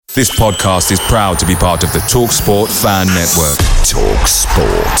This podcast is proud to be part of the TalkSport Fan Network.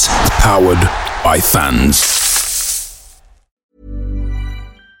 TalkSport. Powered by fans.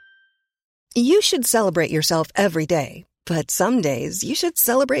 You should celebrate yourself every day, but some days you should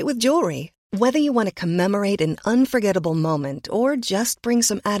celebrate with jewelry. Whether you want to commemorate an unforgettable moment or just bring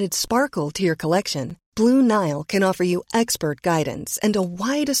some added sparkle to your collection, Blue Nile can offer you expert guidance and a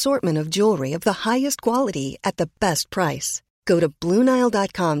wide assortment of jewelry of the highest quality at the best price. Go to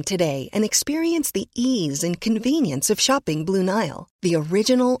BlueNile.com today and experience the ease and convenience of shopping Blue Nile, the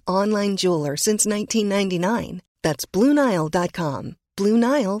original online jeweler since 1999. That's BlueNile.com.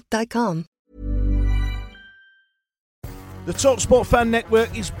 BlueNile.com. The TalkSport Fan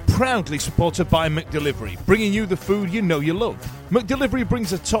Network is proudly supported by McDelivery, bringing you the food you know you love. McDelivery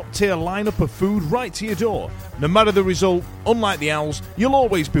brings a top-tier lineup of food right to your door. No matter the result, unlike the Owls, you'll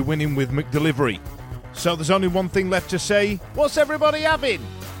always be winning with McDelivery. So there's only one thing left to say, what's everybody having?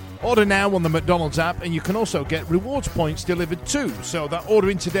 Order now on the McDonald's app, and you can also get rewards points delivered too, so that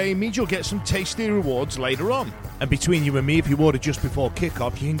ordering today means you'll get some tasty rewards later on. And between you and me, if you order just before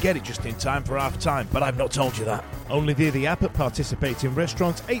kick-off, you can get it just in time for half-time, but I've not told you that. Only via the app at participating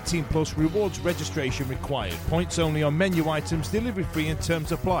restaurants, 18 plus, rewards registration required. Points only on menu items, delivery free and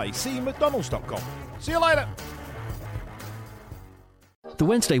terms apply. See mcdonalds.com. See you later. The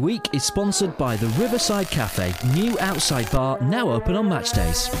Wednesday week is sponsored by the Riverside Cafe, new outside bar now open on match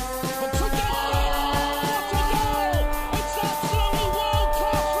days. There's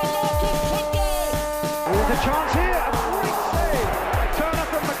a chance here, a great save by Turner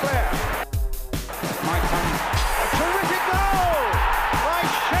from McClare. Mike Hunt, a terrific goal by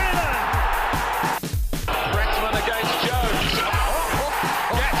Sheridan. Rexman against Jones.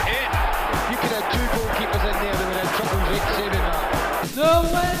 Get in. You could have two goalkeepers in there that would have trouble saving that.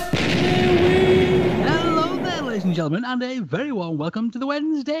 Hello there, ladies and gentlemen, and a very warm welcome to the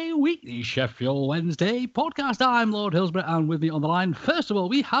Wednesday Week, the Sheffield Wednesday podcast. I'm Lord Hillsborough, and with me on the line, first of all,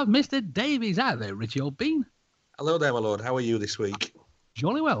 we have Mr. Davies out there, Richie Old Bean. Hello there, my lord. How are you this week?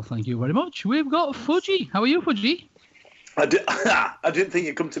 Jolly well, thank you very much. We've got Fudgy. How are you, Fudgy? I didn't think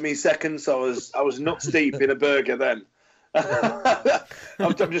you'd come to me second, so I was nuts deep in a burger then.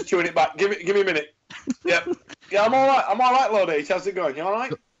 I'm just chewing it back. Give me a minute. Yep. Yeah, I'm all right, Lord H. How's it going? You all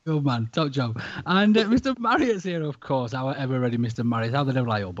right? Good man, top job. And Mr. Marriott's here, of course. Our ever-ready Mr. Marriott. How the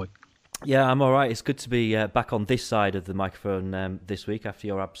devil are you, old boy? Yeah, I'm all right. It's good to be back on this side of the microphone this week after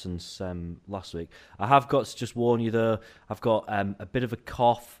your absence last week. I have got to just warn you, though, I've got a bit of a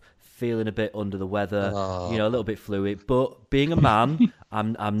cough, feeling a bit under the weather, a little bit fluid. But being a man,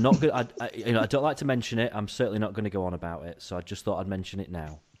 I'm not good. I don't like to mention it. I'm certainly not going to go on about it. So I just thought I'd mention it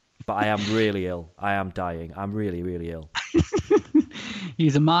now. But I am really ill. I am dying. I'm really, really ill.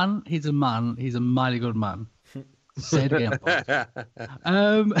 He's a man. He's a mighty good man. Say it again.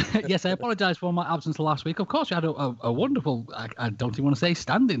 Yes, I apologise for my absence last week. Of course, we had a wonderful, I don't even want to say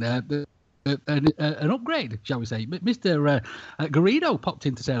standing, an upgrade, shall we say. Mr. Garrido popped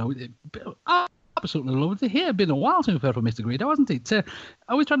in to say, absolutely lovely to hear. Been a while since we've heard from Mr. Garrido, hasn't it?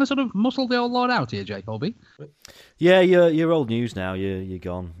 Are we trying to sort of muscle the old lord out here, Jake Holby? Yeah, you're old news now. You're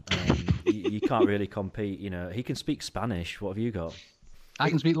gone. You can't really compete. He can speak Spanish. What have you got? I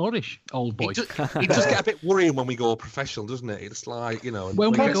can speak Lordish, old boy. It does get a bit worrying when we go professional, doesn't it? It's like,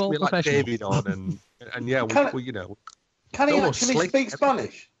 when we go like professional. David on and yeah, Can he actually speak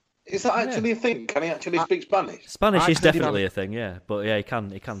Spanish? Is that actually a thing? Can he actually speak Spanish? Spanish is definitely a thing, yeah. But yeah, he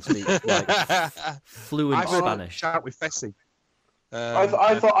can speak like fluent Spanish. Shout with Fessy.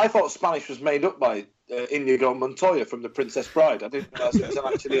 I thought Spanish was made up by Inigo Montoya from The Princess Bride. I didn't realise it was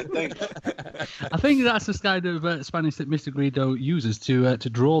actually a thing. I think that's the kind of Spanish that Mr. Greedo uses to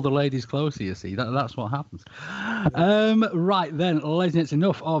draw the ladies closer, you see. That's what happens. Right then, ladies and gents,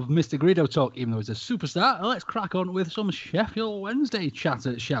 enough of Mr. Greedo talk, even though he's a superstar. Let's crack on with some Sheffield Wednesday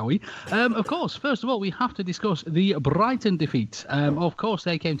chatter, shall we? Of course, first of all, we have to discuss the Brighton defeat. Of course,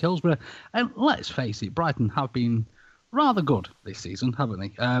 they came to Hillsborough, and let's face it, Brighton have been rather good this season, haven't they?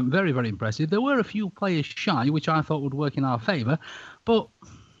 Very, very impressive. There were a few players shy, which I thought would work in our favour, but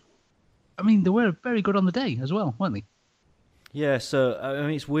I mean, they were very good on the day as well, weren't they? Yeah, so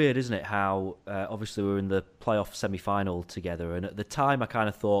it's weird, isn't it? How obviously we were in the playoff semi-final together, and at the time I kind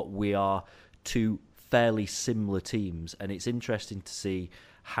of thought we are two fairly similar teams, and it's interesting to see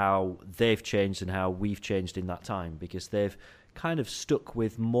how they've changed and how we've changed in that time, because they've kind of stuck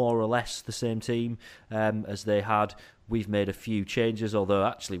with more or less the same team as they had. We've made a few changes, although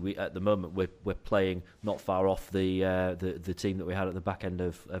actually we at the moment we're playing not far off the team that we had at the back end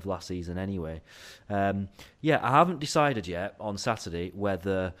of last season anyway. I haven't decided yet on Saturday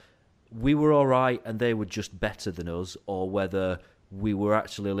whether we were all right and they were just better than us, or whether we were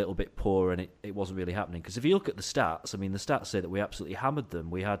actually a little bit poor and it wasn't really happening. Because if you look at the stats, I mean, the stats say that we absolutely hammered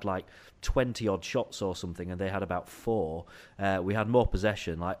them. We had like 20-odd shots or something, and they had about 4. We had more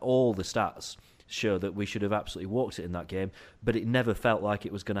possession. Like, all the stats show that we should have absolutely walked it in that game, but it never felt like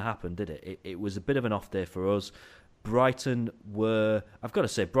it was going to happen, did it? It was a bit of an off day for us. Brighton were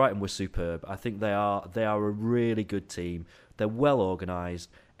superb. I think they are a really good team. They're well organised.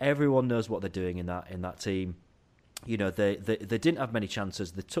 Everyone knows what they're doing in that team. You know, they didn't have many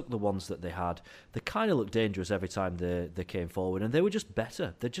chances. They took the ones that they had. They kind of looked dangerous every time they came forward, and they were just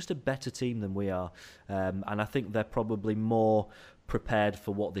better. They're just a better team than we are, and I think they're probably more prepared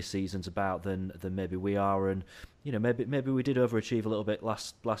for what this season's about than maybe we are. And you know, maybe we did overachieve a little bit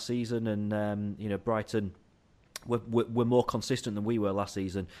last season, and you know, Brighton were more consistent than we were last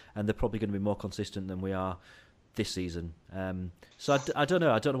season, and they're probably going to be more consistent than we are this season. So I don't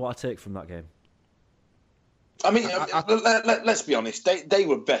know. I don't know what I take from that game. I mean, let's be honest. They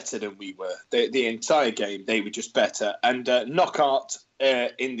were better than we were. The entire game, they were just better. And Knockaert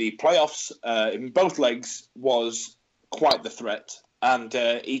in the playoffs, in both legs, was quite the threat. And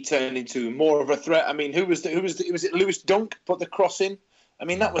he turned into more of a threat. I mean, was it Lewis Dunk put the cross in? I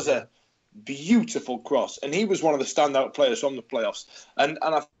mean, that was a beautiful cross, and he was one of the standout players from the playoffs. And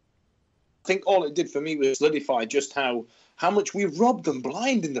I think all it did for me was solidify just how much we robbed them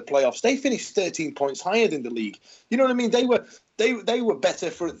blind in the playoffs. They finished 13 points higher than the league. You know what I mean? They were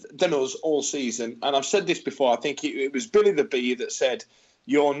better than us all season. And I've said this before. I think it was Billy the Bee that said,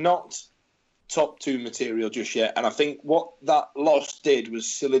 "You're not top 2 material just yet." And I think what that loss did was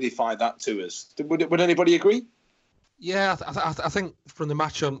solidify that to us. Would anybody agree? Yeah, I think from the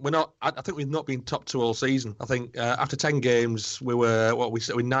match on, we're not. I think we've not been top 2 all season. I think after 10 games, we were we're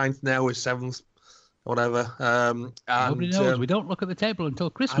 9th now, we're 7th. Whatever. And, nobody knows. We don't look at the table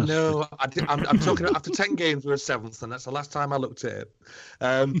until Christmas. I know. I'm talking after 10 games, we're 7th, and that's the last time I looked at it.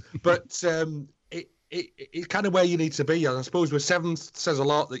 But it's kind of where you need to be. And I suppose we're 7th says a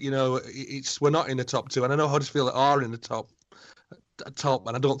lot that, you know, we're not in the top 2. And I know Huddersfield are in the top,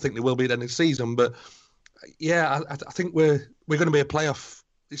 and I don't think they will be at the end of the season. But yeah, I think we're going to be a playoff.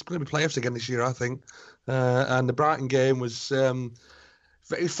 It's going to be playoffs again this year, I think. And the Brighton game was.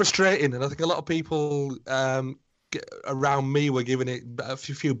 It's frustrating, and I think a lot of people around me were giving it a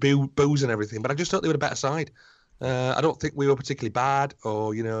few boos and everything, but I just thought they were a better side. I don't think we were particularly bad,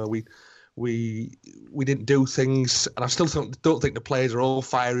 or you know, we didn't do things, and I still don't think the players are all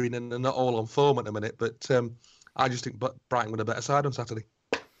firing and they're not all on form at the minute. But I just think Brighton were a better side on Saturday.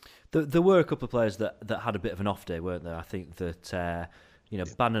 There were a couple of players that had a bit of an off day, weren't there? I think that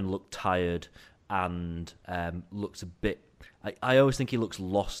Bannon looked tired and looks a bit. I always think he looks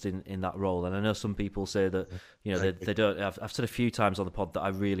lost in that role, and I know some people say that they don't. I've said a few times on the pod that I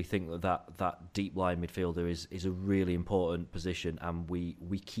really think that deep line midfielder is a really important position, and we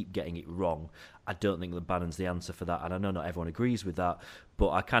keep getting it wrong. I don't think that Bannon's the answer for that, and I know not everyone agrees with that, but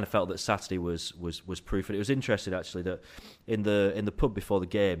I kind of felt that Saturday was proof. And it was interesting actually that in the pub before the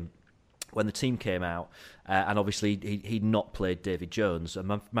game, when the team came out, and obviously he'd not played David Jones.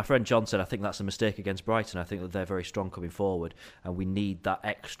 And my friend John said, I think that's a mistake against Brighton. I think that they're very strong coming forward, and we need that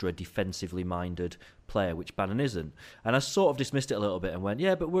extra defensively minded player, which Bannon isn't. And I sort of dismissed it a little bit and went,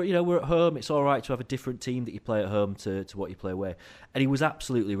 yeah, but we're at home. It's all right to have a different team that you play at home to what you play away. And he was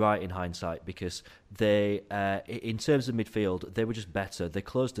absolutely right in hindsight, because they, in terms of midfield, they were just better. They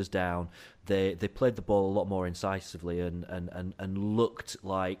closed us down. They played the ball a lot more incisively and looked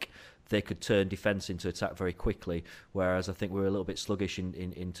like they could turn defence into attack very quickly, whereas I think we were a little bit sluggish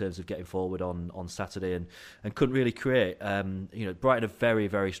in terms of getting forward on Saturday and couldn't really create. Brighton are very,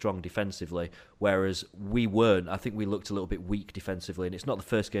 very strong defensively, whereas we weren't. I think we looked a little bit weak defensively, and it's not the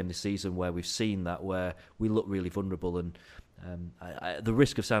first game this season where we've seen that, where we look really vulnerable. And the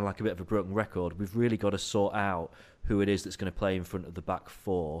risk of sounding like a bit of a broken record, we've really got to sort out who it is that's going to play in front of the back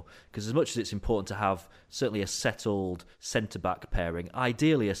four, because as much as it's important to have certainly a settled centre-back pairing,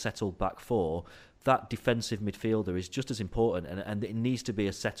 ideally a settled back four, that defensive midfielder is just as important, and it needs to be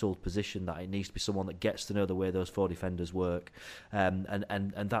a settled position. That it needs to be someone that gets to know the way those four defenders work, and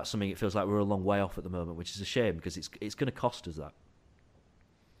that's something it feels like we're a long way off at the moment, which is a shame, because it's going to cost us that.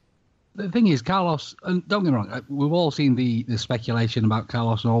 The thing is, Carlos, and don't get me wrong, we've all seen the speculation about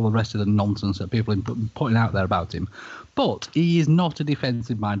Carlos and all the rest of the nonsense that people are putting out there about him, but he is not a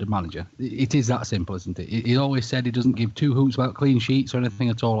defensive-minded manager. It is that simple, isn't it? He always said he doesn't give two hoots about clean sheets or anything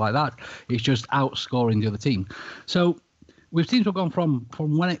at all like that. It's just outscoring the other team. So we've seemed to have gone from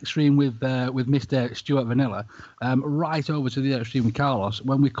one extreme with Mr. Stuart Vanilla right over to the other extreme with Carlos,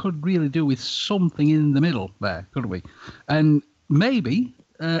 when we could really do with something in the middle there, couldn't we? And maybe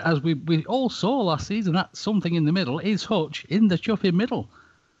as we all saw last season, that something in the middle is Hutch in the chuffing middle.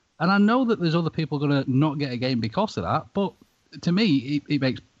 And I know that there's other people going to not get a game because of that, but to me, it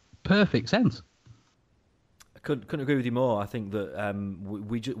makes perfect sense. Couldn't agree with you more. I think that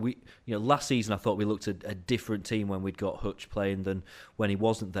we last season I thought we looked at a different team when we'd got Hutch playing than when he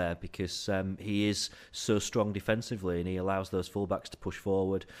wasn't there, because he is so strong defensively and he allows those fullbacks to push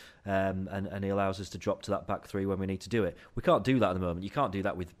forward, and he allows us to drop to that back three when we need to do it. We can't do that at the moment. You can't do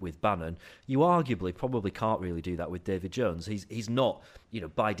that with Bannon. You arguably probably can't really do that with David Jones. He's not,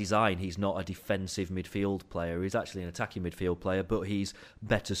 by design, he's not a defensive midfield player. He's actually an attacking midfield player, but he's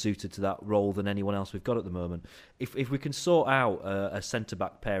better suited to that role than anyone else we've got at the moment. If we can sort out a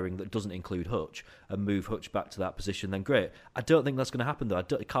centre-back pairing that doesn't include Hutch and move Hutch back to that position, then great. I don't think that's going to happen, though.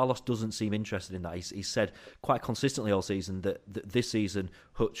 Carlos doesn't seem interested in that. He's said quite consistently all season that this season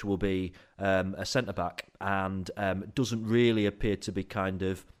Hutch will be a centre-back, and doesn't really appear to be kind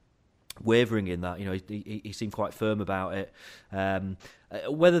of wavering in that. He seemed quite firm about it.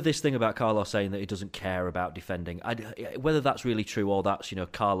 Whether this thing about Carlos saying that he doesn't care about defending, whether that's really true, or that's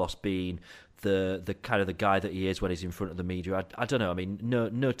Carlos being the kind of the guy that he is when he's in front of the media, I don't know. I mean,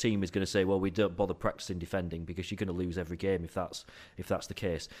 no team is going to say, well, we don't bother practicing defending, because you're going to lose every game if that's the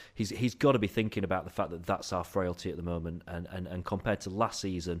case. He's got to be thinking about the fact that that's our frailty at the moment, and compared to last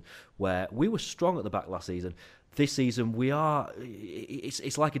season, where we were strong at the back last season, this season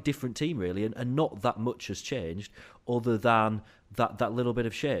it's like a different team really, and not that much has changed other than that little bit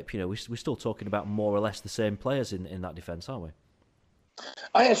of shape. We're still talking about more or less the same players in that defence, aren't we?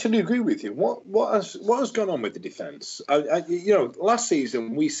 I actually agree with you. What has gone on with the defence? Last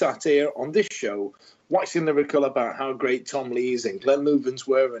season we sat here on this show waxing lyrical about how great Tom Lees and Glenn Loovens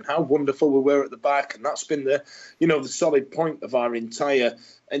were and how wonderful we were at the back, and that's been the solid point of our entire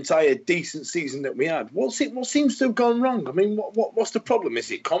decent season that we had. What seems to have gone wrong? I mean, what's the problem? Is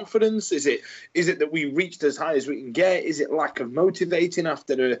it confidence? Is it that we reached as high as we can get? Is it lack of motivating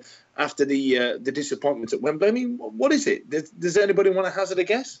after the disappointment at Wembley? I mean, what is it? Does anybody want to hazard a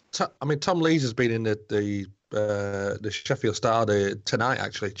guess? I mean, Tom Lees has been in the Sheffield Star tonight,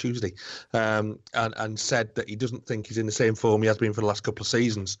 actually Tuesday, and said that he doesn't think he's in the same form he has been for the last couple of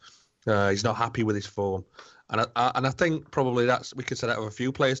seasons. He's not happy with his form. And I think probably we could say that of a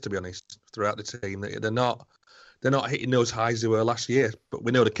few players, to be honest, throughout the team. They're not hitting those highs they were last year, but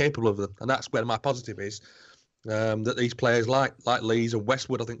we know they're capable of them, and that's where my positive is. That these players like Lees and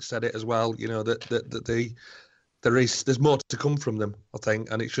Westwood, I think, said it as well. There's more to come from them, I think,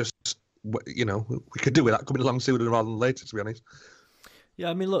 and it's just we could do with that coming along sooner rather than later, to be honest. Yeah,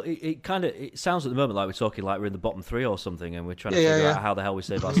 I mean, look, it sounds at the moment like we're talking like we're in the bottom three or something, and we're trying to figure out how the hell we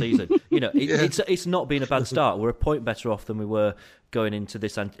save our season. It's not been a bad start. We're a point better off than we were going into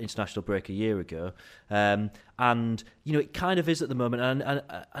this international break a year ago, and it kind of is at the moment. And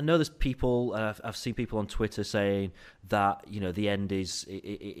I know there's people, I've seen people on Twitter saying that the end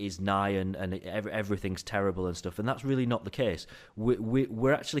is nigh and everything's terrible and stuff, and that's really not the case.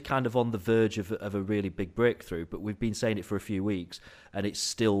 We're actually kind of on the verge of a really big breakthrough, but we've been saying it for a few weeks, and it's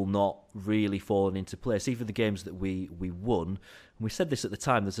still not really fallen into place. Even the games that we won, and we said this at the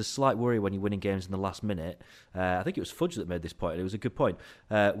time, there's a slight worry when you're winning games in the last minute. I think it was Fudge that made this point, and it was a good point.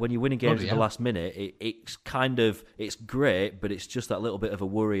 When you're winning games in the last minute, it's great, but it's just that little bit of a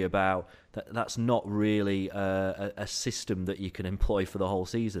worry about that's not really a system that you can employ for the whole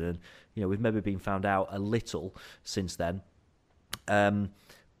season. And we've maybe been found out a little since then.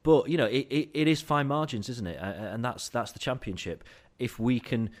 But it is fine margins, isn't it? And that's the Championship. If we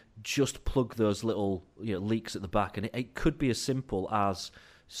can just plug those little leaks at the back, and it could be as simple as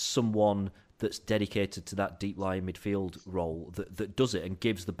someone that's dedicated to that deep lying midfield role that does it and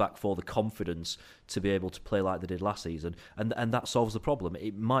gives the back four the confidence to be able to play like they did last season, and that solves the problem.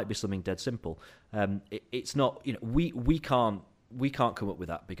 It might be something dead simple. It's not. We can't come up with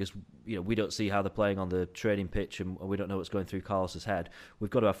that because we don't see how they're playing on the training pitch, and we don't know what's going through Carlos's head.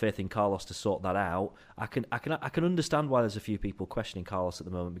 We've got to have faith in Carlos to sort that out. I can understand why there's a few people questioning Carlos at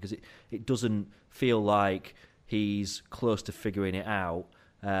the moment, because it doesn't feel like he's close to figuring it out.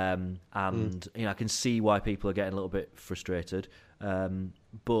 I can see why people are getting a little bit frustrated.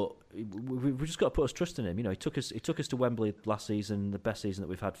 But we've just got to put us trust in him. He took us to Wembley last season, the best season that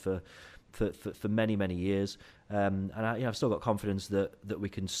we've had for many, many years. And I've still got confidence that we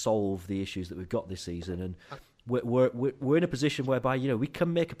can solve the issues that we've got this season. And we're in a position whereby we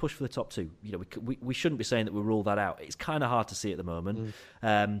can make a push for the top two. We shouldn't be saying that we'll rule that out. It's kind of hard to see at the moment.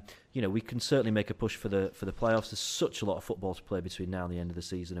 We can certainly make a push for the playoffs. There's such a lot of football to play between now and the end of the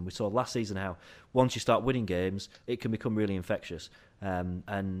season, and we saw last season how once you start winning games, it can become really infectious. It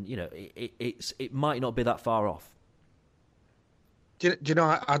might not be that far off. Do you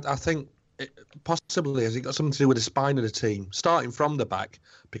know? I think possibly has it got something to do with the spine of the team, starting from the back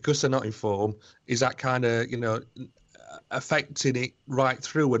because they're not in form. Is that kind of affecting it right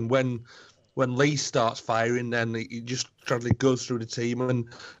through? And when Lee starts firing, then it just gradually goes through the team, and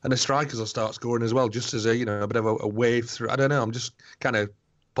the strikers will start scoring as well, just as a bit of a wave through. I don't know. I'm just kind of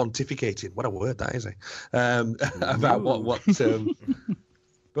pontificating. What a word that is, about what.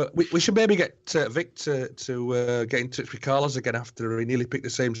 But we should maybe get Vic to get in touch with Carlos again after he nearly picked the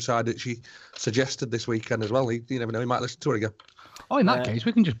same side that she suggested this weekend as well. You never know, he might listen to her again. Oh, in that case,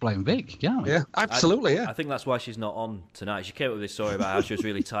 we can just blame Vic, can't we? Yeah, absolutely, I think that's why she's not on tonight. She came up with this story about how she was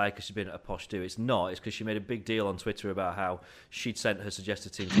really tired because she'd been at a posh do. It's not. It's because she made a big deal on Twitter about how she'd sent her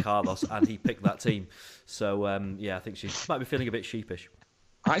suggested team to Carlos and he picked that team. So, I think she might be feeling a bit sheepish.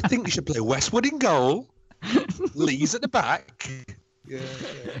 I think we should play Westwood in goal, Lee's at the back. Yeah.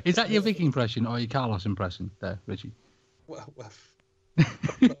 Is that your Vic impression or your Carlos impression there, Richie? Well,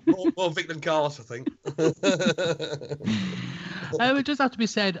 more Vic than Carlos, I think. It does have to be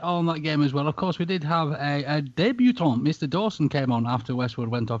said on that game as well. Of course, we did have a debutant. Mr. Dawson came on after Westwood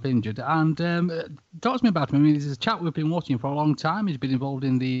went off injured. And talk to me about him. I mean, he's a chap we've been watching for a long time. He's been involved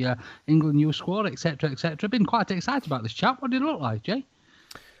in the England youth squad, etc., etc. Been quite excited about this chap. What did he look like, Jay?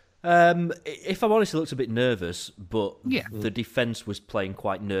 If I'm honest, he looks a bit nervous, but the defence was playing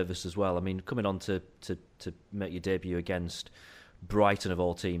quite nervous as well. I mean, coming on to make your debut against Brighton of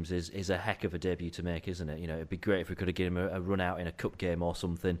all teams is a heck of a debut to make, isn't it? It'd be great if we could have given him a run out in a cup game or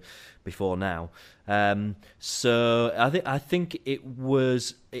something before now. So I think it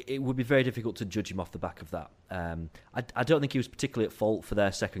would be very difficult to judge him off the back of that. I don't think he was particularly at fault for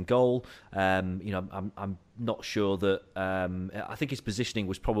their second goal. I'm not sure that. I think his positioning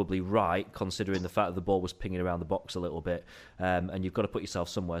was probably right, considering the fact that the ball was pinging around the box a little bit, and you've got to put yourself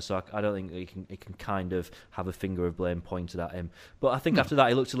somewhere. So I don't think he can kind of have a finger of blame pointed at him. But I think after that,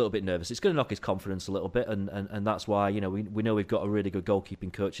 he looked a little bit nervous. It's going to knock his confidence a little bit, and that's why we know we've got a really good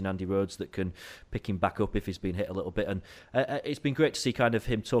goalkeeping coach in Andy Rhodes that can pick him back up if he's been hit a little bit. And it's been great to see kind of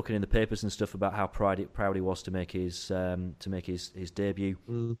him talking in the papers and stuff about how proud he was to make his debut.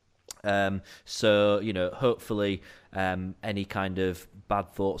 So hopefully any kind of bad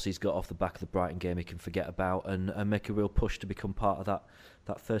thoughts he's got off the back of the Brighton game he can forget about and make a real push to become part of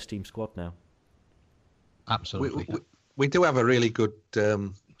that first team squad now. Absolutely. We do have a really good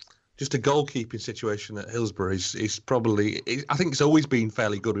just a goalkeeping situation at Hillsborough is probably, I think it's always been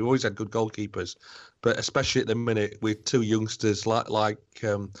fairly good. We've always had good goalkeepers, but especially at the minute with two youngsters like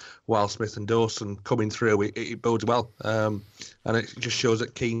Wildsmith and Dawson coming through, it bodes well. And it just shows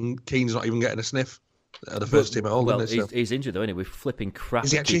that Keane's not even getting a sniff at the first team at all. Well, isn't it? he's injured though, isn't he? We're flipping crap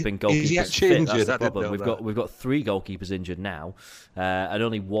at keeping goalkeepers is he actually fit. Injured? That's the problem. We've got 3 goalkeepers injured now, and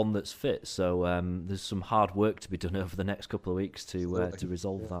only 1 that's fit. So there's some hard work to be done over the next couple of weeks to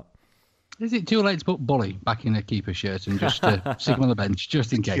resolve that. Is it too late to put Bully back in a keeper shirt and just stick him on the bench,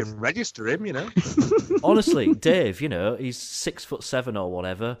 just in case? You can register him, Honestly, Dave, he's 6'7" or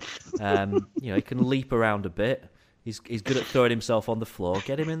whatever. He can leap around a bit. He's good at throwing himself on the floor.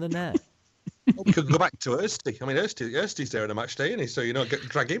 Get him in the net. Well, we could go back to Ersty. I mean, Ersty's there in a match day, isn't he? So,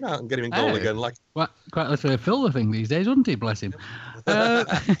 drag him out and get him in goal again. Quite literally a Phil the thing these days, wouldn't he? Bless him.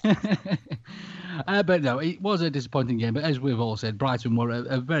 But no, it was a disappointing game. But as we've all said, Brighton were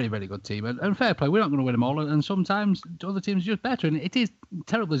a very, very good team. And fair play, we're not going to win them all. And sometimes other teams are just better. And it is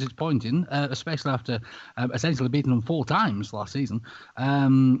terribly disappointing, especially after essentially beating them 4 times last season.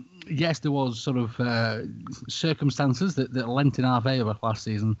 Yes, there was sort of circumstances that lent in our favour last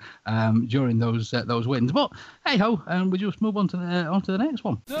season during those wins. But hey ho, we just move on to the next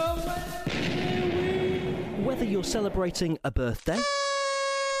one. Whether you're celebrating a birthday,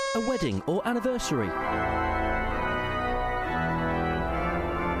 a wedding or anniversary,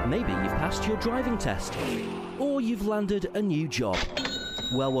 maybe you've passed your driving test, or you've landed a new job.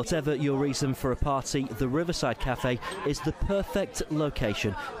 Well, whatever your reason for a party, the Riverside Cafe is the perfect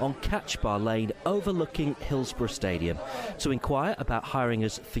location on Catch Bar Lane overlooking Hillsborough Stadium. To inquire about hiring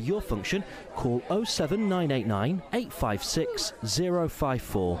us for your function, call 07989 856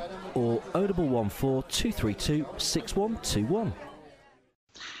 054 or 0114 232 6121.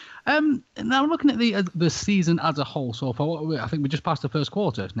 Now looking at the season as a whole so far, I think we're just past the first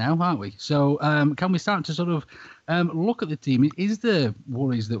quarter now, aren't we? So can we start to sort of look at the team? Is there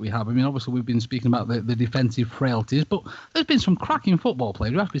worries that we have? I mean, obviously we've been speaking about the defensive frailties, but there's been some cracking football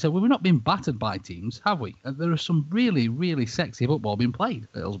played. We have to say we've not been battered by teams, have we? There is some really, really sexy football being played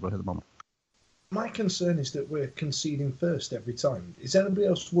at Hillsborough at the moment. My concern is that we're conceding first every time. Is anybody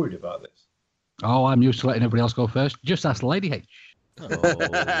else worried about this? Oh, I'm used to letting everybody else go first. Just ask Lady H.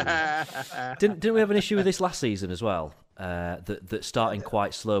 Oh. Didn't we have an issue with this last season as well? that starting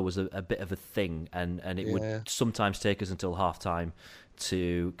quite slow was a bit of a thing, and it would sometimes take us until half time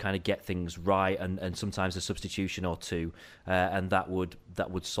to kind of get things right, and sometimes a substitution or two, and that would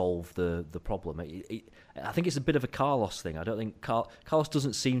solve the problem. I think it's a bit of a Carlos thing. I don't think Carlos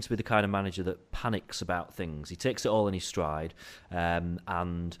doesn't seem to be the kind of manager that panics about things. He takes it all in his stride, and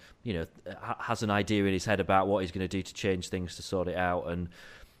has an idea in his head about what he's going to do to change things, to sort it out, and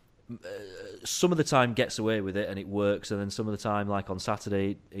some of the time gets away with it and it works, and then some of the time, like on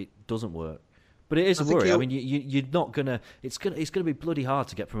Saturday, it doesn't work. But it is a worry. I mean, you're not gonna. It's gonna be bloody hard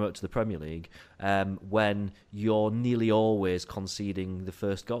to get promoted to the Premier League when you're nearly always conceding the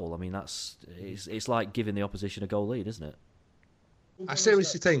first goal. I mean, it's like giving the opposition a goal lead, isn't it? I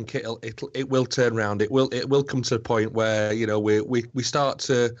seriously think it will turn around. It will come to a point where we start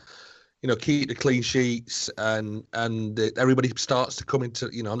to keep the clean sheets and everybody starts to come into.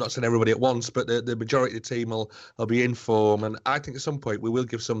 I'm not saying everybody at once, but the majority of the team will be in form, and I think at some point we will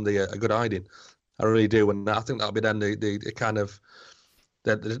give somebody a good hiding. I really do, and I think that'll be then the kind of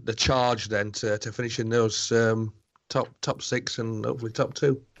the charge then to finish in those top six and hopefully top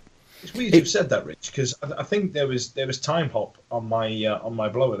two. It's weird you've said that, Rich, because I think there was time hop on my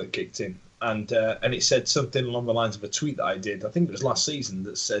blower that kicked in, and it said something along the lines of a tweet that I did. I think it was last season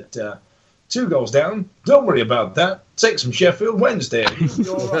that said 2 goals down. Don't worry about that. Take some Sheffield Wednesday.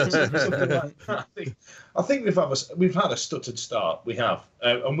 I think we've had a stuttered start. We have,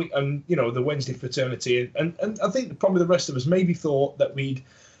 and the Wednesday fraternity, and I think probably the rest of us maybe thought that we'd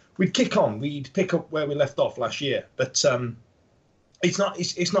kick on, we'd pick up where we left off last year, but it's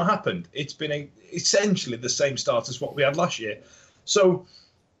not happened. It's been essentially the same start as what we had last year. So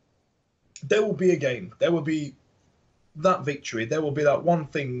there will be a game. There will be that victory. There will be that one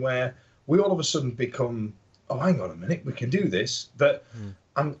thing where we all of a sudden become, oh, hang on a minute, we can do this. But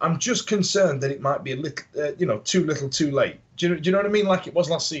I'm just concerned that it might be a little, too little, too late. Do you know what I mean? Like it was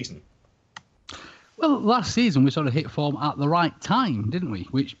last season. Well, last season we sort of hit form at the right time, didn't we?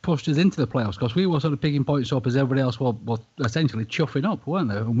 Which pushed us into the playoffs, because we were sort of picking points up as everybody else was essentially chuffing up, weren't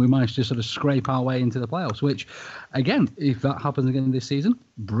they? And we managed to sort of scrape our way into the playoffs, which, again, if that happens again this season,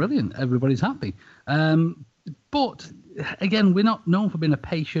 brilliant. Everybody's happy. But again, we're not known for being a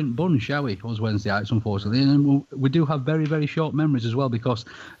patient bunch, shall we, us Wednesdayites, unfortunately. And we do have very, very short memories as well, because,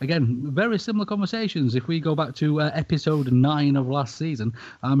 again, very similar conversations. If we go back to episode 9 of last season,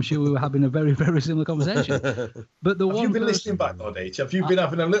 I'm sure we were having a very, very similar conversation. But have you been listening back, though, H? Have you been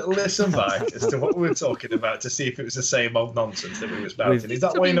having a little listen back as to what we were talking about to see if it was the same old nonsense that we were spouting? Is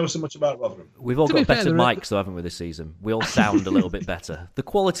that why you know so much about Rotherham? We've all got better mics, though, haven't we, this season? We all sound a little bit better. The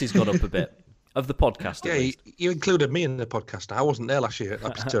quality's gone up a bit. Of the podcast, yeah. You included me in the podcast. I wasn't there last year at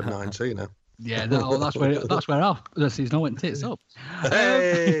episode 9, so Yeah, no, that's where our season went tits up.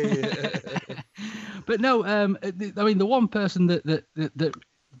 Hey. But no, I mean the one person that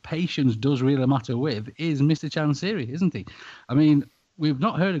patience does really matter with is Mr. Chansiri, isn't he? I mean, we've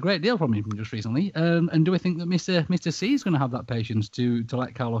not heard a great deal from him just recently. And do we think that Mr. C is going to have that patience to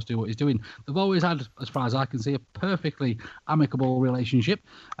let Carlos do what he's doing? They've always had, as far as I can see, a perfectly amicable relationship.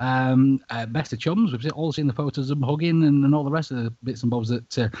 Best of chums. We've all seen the photos of them hugging and all the rest of the bits and bobs that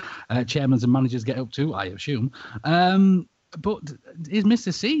chairmen and managers get up to, I assume. But is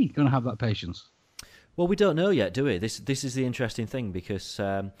Mr. C going to have that patience? Well, we don't know yet, do we? This is the interesting thing, because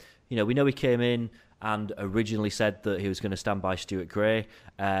we know he came in and originally said that he was going to stand by Stuart Gray,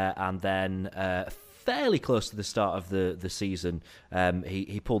 and then fairly close to the start of the season,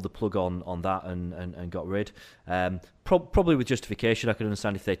 he pulled the plug on that and got rid. Probably with justification. I can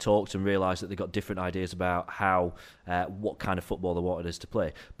understand if they talked and realised that they got different ideas about what kind of football they wanted us to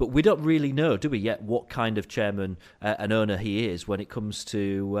play. But we don't really know, do we, yet, what kind of chairman and owner he is when it comes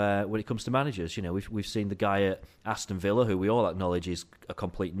to managers. We've seen the guy at Aston Villa, who we all acknowledge is a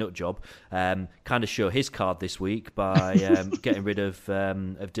complete nut job, kind of show his card this week by getting rid of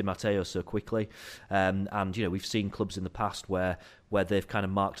Di Matteo so quickly. And we've seen clubs in the past where they've kind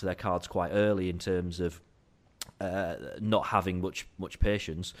of marked their cards quite early in terms of not having much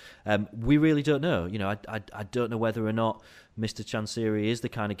patience. We really don't know. I don't know whether or not Mr. Chansiri is the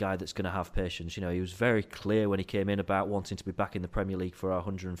kind of guy that's going to have patience. He was very clear when he came in about wanting to be back in the Premier League for our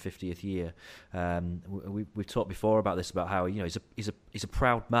 150th year. We've talked before about this, about how he's a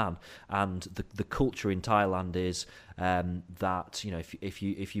proud man, and the culture in Thailand is that if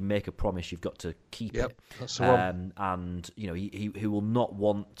you make a promise, you've got to keep it. That's the one. And he will not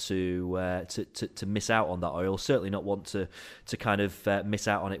want to miss out on that, or he'll certainly not want to kind of miss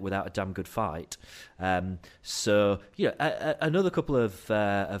out on it without a damn good fight. So another couple of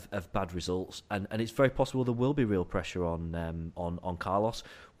bad results, and it's very possible there will be real pressure on Carlos.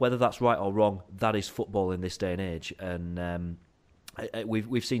 Whether that's right or wrong, that is football in this day and age, and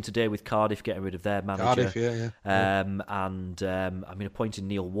we've seen today with Cardiff getting rid of their manager. Cardiff, and appointing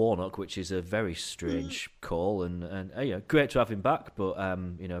Neil Warnock, which is a very strange call, and great to have him back, but a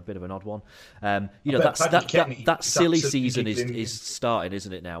bit of an odd one. That silly season is starting,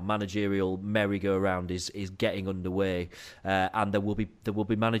 isn't it now? Managerial merry-go-round is getting underway, and there will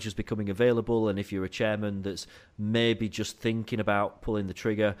be managers becoming available, and if you're a chairman that's maybe just thinking about pulling the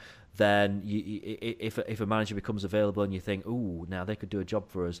trigger, then if a manager becomes available and you think, ooh, now they could do a job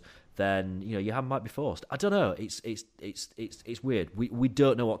for us, then your hand might be forced. I don't know. It's weird. We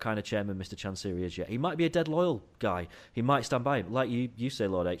don't know what kind of chairman Mr. Chansiri is yet. He might be a dead loyal guy. He might stand by him, like you say,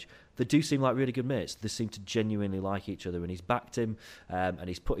 Lord H. They do seem like really good mates. They seem to genuinely like each other, and he's backed him, and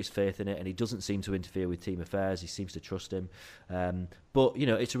he's put his faith in it, and he doesn't seem to interfere with team affairs. He seems to trust him. But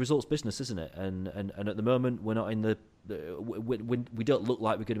it's a results business, isn't it? And at the moment, we're not in the. We don't look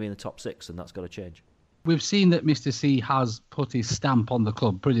like we're going to be in the top 6, and that's got to change. We've seen that Mr. C has put his stamp on the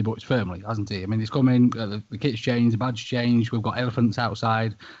club pretty much firmly, hasn't he? I mean, he's come in, the kit's changed, the badge changed, we've got elephants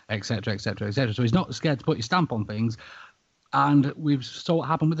outside, etc., etc., etc. So he's not scared to put his stamp on things. And we've saw what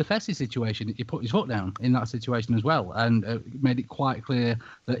happened with the Fessy situation. He put his foot down in that situation as well, and made it quite clear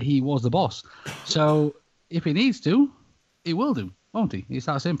that he was the boss. So if he needs to, he will do, won't he? It's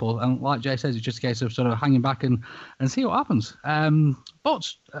that simple. And like Jay says, it's just a case of sort of hanging back and see what happens.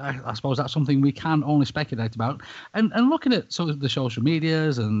 But I suppose that's something we can only speculate about. And looking at sort of the social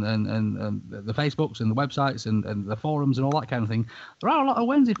medias and the Facebooks and the websites and the forums and all that kind of thing, there are a lot of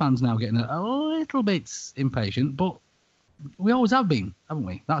Wednesday fans now getting a little bit impatient, but we always have been, haven't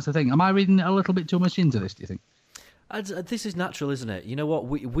we? That's the thing. Am I reading a little bit too much into this, do you think? This is natural, isn't it? You know what?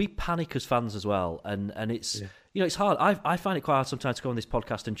 We panic as fans as well, and it's it's hard. I find it quite hard sometimes to go on this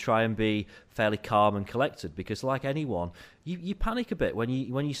podcast and try and be fairly calm and collected, because like anyone, you panic a bit when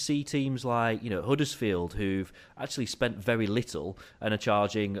you see teams like Huddersfield, who've actually spent very little and are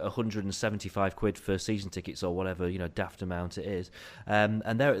charging £175 for season tickets or whatever daft amount it is, and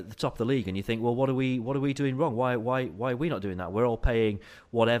they're at the top of the league, and you think, well, what are we doing wrong? Why are we not doing that? We're all paying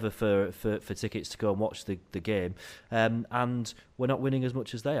whatever for tickets to go and watch the game, and we're not winning as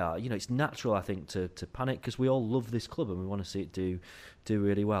much as they are. It's natural, I think, to panic, because we all love this club and we want to see it do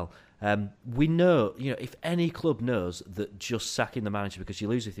really well. We know, if any club knows that just sacking the manager because you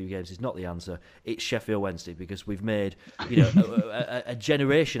lose a few games is not the answer, it's Sheffield Wednesday, because we've made a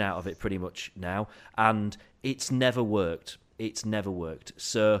generation out of it pretty much now, and it's never worked.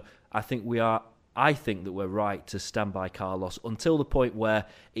 So I think that we're right to stand by Carlos until the point where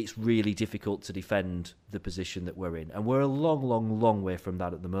it's really difficult to defend the position that we're in. And we're a long, long, long way from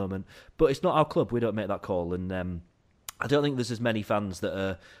that at the moment. But it's not our club. We don't make that call. And I don't think there's as many fans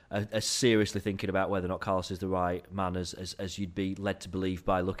that are seriously thinking about whether or not Carlos is the right man as you'd be led to believe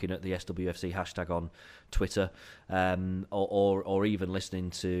by looking at the SWFC hashtag on Twitter, or even listening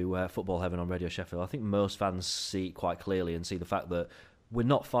to Football Heaven on Radio Sheffield. I think most fans see it quite clearly and see the fact that we're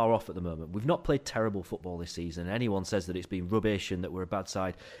not far off at the moment. We've not played terrible football this season. Anyone says that it's been rubbish and that we're a bad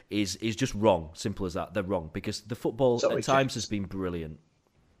side is just wrong. Simple as that. They're wrong, because the football at times has been brilliant.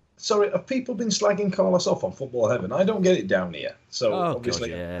 Sorry, have people been slagging Carlos off on Football Heaven? I don't get it down here, so obviously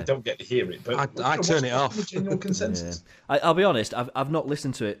God, yeah. I don't get to hear it. But I turn it off. The general consensus. Yeah. I'll be honest. I've not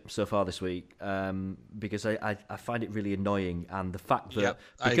listened to it so far this week, because I find it really annoying, and the fact that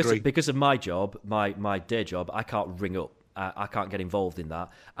because of my job, my day job, I can't ring up. I can't get involved in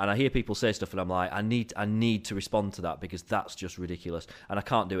that, and I hear people say stuff, and I'm like, I need to respond to that, because that's just ridiculous, and I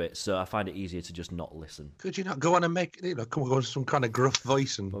can't do it. So I find it easier to just not listen. Could you not go on and make come on some kind of gruff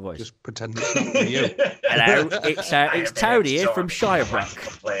voice and just pretend it's not you? Hello, it's Tony here from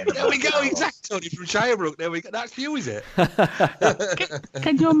Shirebrook. There we go, exactly, Tony from Shirebrook. There we go. That's you, is it?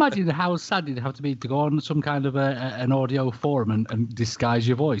 Can you imagine how sad it'd have to be to go on some kind of an audio forum and disguise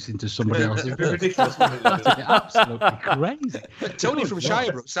your voice into somebody else's? It'd be ridiculous, wouldn't it? That'd be absolutely crazy. Tony from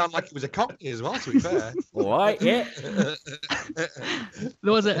Shirebrook sounded like he was a Cockney as well, to be fair. Right, yeah.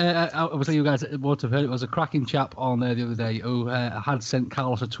 There was obviously you guys would have heard, it was a cracking chap on there the other day who had sent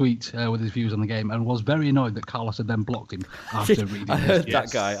Carlos a tweet with his views on the game, and was very annoyed that Carlos had then blocked him after reading I heard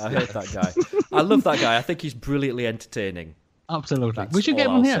that guy. I love that guy. I think he's brilliantly entertaining. Absolutely. That's We should get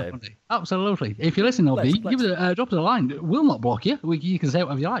all him on I'll here. say. One day. Absolutely. If you listen, LB, give us drop us a line. We'll not block you. You can say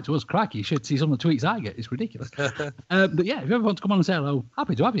whatever you like to us. Crack, you should see some of the tweets I get. It's ridiculous. But yeah, if you ever want to come on and say hello,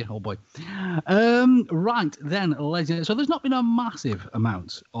 happy to have you, old boy. Right then, ladies. So there's not been a massive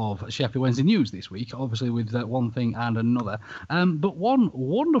amount of Sheffield Wednesday news this week, obviously with one thing and another. But one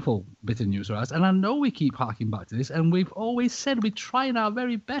wonderful bit of news for us, and I know we keep harking back to this, and we've always said we're trying our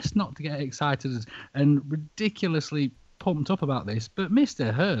very best not to get excited and ridiculously pumped up about this, but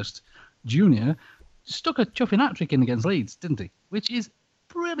Mr. Hurst Jr. stuck a chuffing hat-trick in against Leeds, didn't he? Which is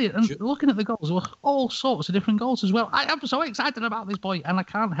brilliant. And looking at the goals, there were all sorts of different goals as well. I am so excited about this boy, and I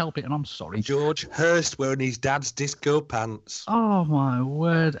can't help it, and I'm sorry. George Hurst wearing his dad's disco pants. Oh, my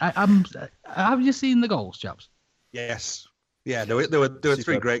word. Have you seen the goals, chaps? Yes. Yeah, there were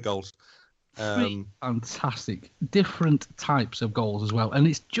three great goals. Three fantastic, different types of goals as well. And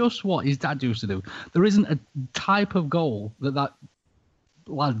it's just what his dad used to do. There isn't a type of goal that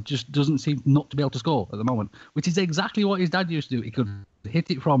lad just doesn't seem not to be able to score at the moment, which is exactly what his dad used to do. He could hit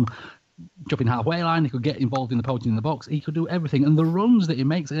it from jumping halfway line. He could get involved in the poaching in the box. He could do everything. And the runs that he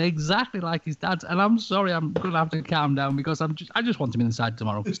makes are exactly like his dad's. And I'm sorry, I'm going to have to calm down because I just want him inside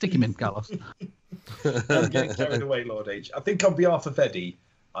tomorrow. Stick him in, Carlos. I'm getting carried away, Lord H. I think on behalf of Eddie,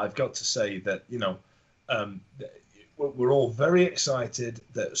 I've got to say that, we're all very excited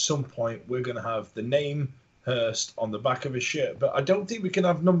that at some point we're going to have the name Hurst on the back of his shirt, but I don't think we can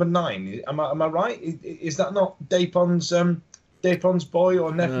have number 9. Am I right? Is that not Dapon's boy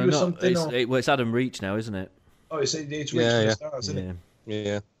or nephew or something? It's Adam Reach now, isn't it? Oh, it's Reach the Stars, isn't it?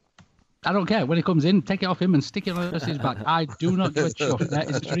 Yeah. I don't care. When he comes in, take it off him and stick it on his back. I do not give a chuff. There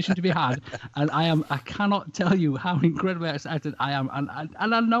is a tradition to be had, and I cannot tell you how incredibly excited I am. And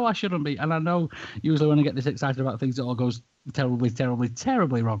I know I shouldn't be, and I know usually when I get this excited about things, it all goes terribly, terribly,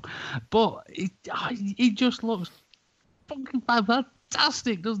 terribly wrong. But he just looks fucking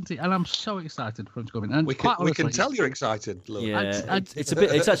fantastic, doesn't he? And I'm so excited for him to come in. And we can tell you're excited, Lou. Yeah,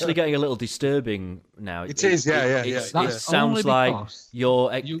 it's actually getting a little disturbing now. It is. It sounds like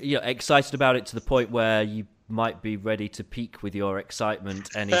you're excited about it to the point where you might be ready to peak with your excitement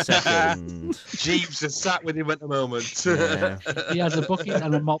any second. Jeeves is sat with him at the moment. Yeah. He has a bucket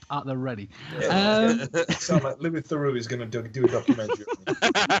and a mop at the ready. Sound like Louis Theroux is going to do a documentary.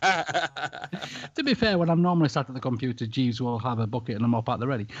 To be fair, when I'm normally sat at the computer, Jeeves will have a bucket and a mop at the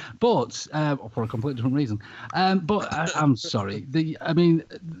ready, but for a completely different reason. But I'm sorry.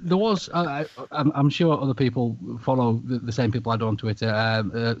 There was. I'm sure other people follow the same people I do on Twitter.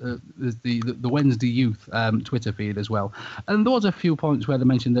 The Wednesday Youth Twitter feed as well, and there was a few points where they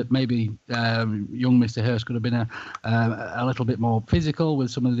mentioned that maybe young Mr. Hurst could have been a little bit more physical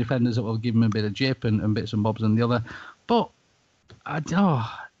with some of the defenders that will give him a bit of jip and bits and bobs and the other. But I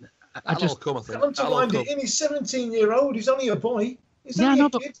just tell him to wind it in. He's 17-year-old. He's only a boy. He's only a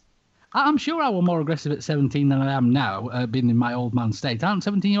kid. I'm sure I was more aggressive at 17 than I am now, being in my old man state. Aren't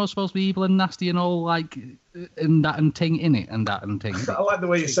 17-year-olds supposed to be evil and nasty and all like and that and ting in it and that and ting? I like the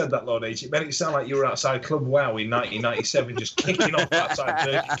way you said that, Lord H. It made it sound like you were outside Club Wow in 1997, just kicking off outside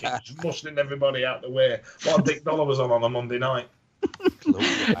Burger King, just muscling everybody out the way while Dick Dollar was on a Monday night.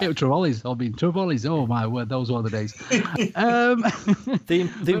 It was Trevoli's. I've been Trevoli's. Oh my word, those were the days.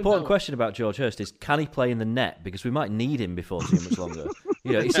 The important question about George Hurst is: can he play in the net? Because we might need him before too much longer.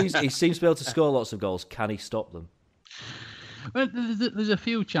 He seems to be able to score lots of goals. Can he stop them? Well, there's a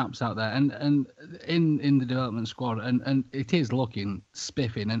few chaps out there, and in the development squad, and it is looking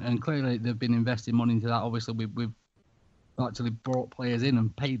spiffing, and clearly they've been investing money into that. Obviously, we've actually brought players in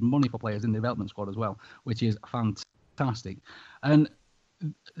and paid money for players in the development squad as well, which is fantastic. And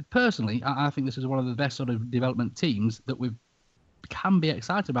personally, I think this is one of the best sort of development teams that we can be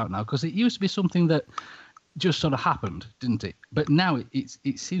excited about now, because it used to be something that just sort of happened, didn't it? But now it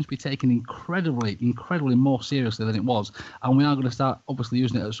seems to be taken incredibly more seriously than it was, and we are going to start obviously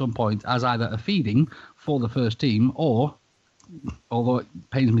using it at some point as either a feeding for the first team, or, although it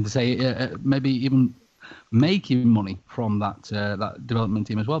pains me to say it, maybe even making money from that development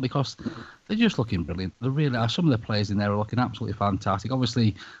team as well, because they're just looking brilliant. They really are. Some of the players in there are looking absolutely fantastic.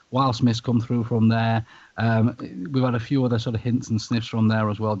 Obviously, Wildsmith's come through from there. We've had a few other sort of hints and sniffs from there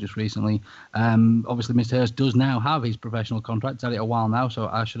as well just recently. Obviously, Mr. Hurst does now have his professional contract. He's had it a while now, so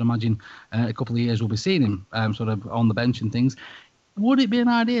I should imagine a couple of years we'll be seeing him sort of on the bench and things. Would it be an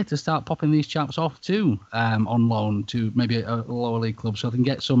idea to start popping these chaps off too on loan to maybe a lower league club so they can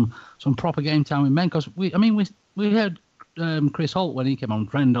get some proper game time with men? Because we heard Chris Holt when he came on,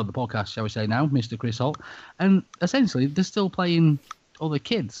 friend of the podcast, shall we say now, Mr. Chris Holt, and essentially they're still playing other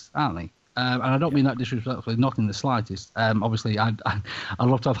kids, aren't they? And I don't mean that disrespectfully, not in the slightest. Obviously, I'd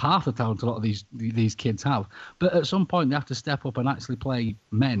love to have half the talent a lot of these kids have. But at some point, they have to step up and actually play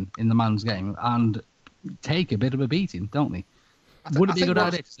men in the man's game and take a bit of a beating, don't they? Would it be a good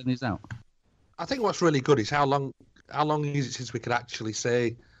idea to send these out? I think what's really good is how long is it since we could actually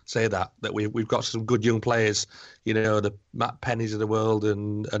say that we've got some good young players, the Matt Pennies of the world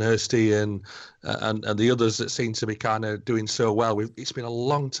and Hursty and the others that seem to be kind of doing so well. It's been a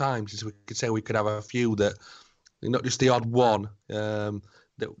long time since we could say we could have a few that, not just the odd one.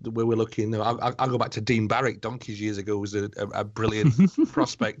 That we were looking. I'll go back to Dean Barrick donkeys years ago, was a brilliant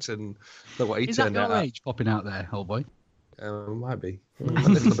prospect, and look what he turned out. Is that your age popping out there, old boy? Might be a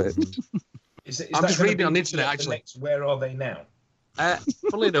little bit. I'm just reading on the internet actually. Where are they now?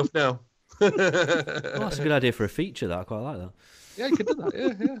 Funnily enough, no. Well, that's a good idea for a feature. That I quite like that. Yeah, you could do that.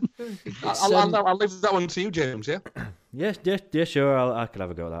 Yeah. I'll leave that one to you, James. Yeah. Yeah, sure. I could have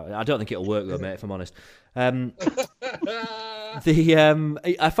a go at that. I don't think it'll work though, mate. If I'm honest. I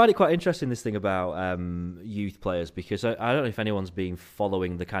find it quite interesting, this thing about youth players, because I don't know if anyone's been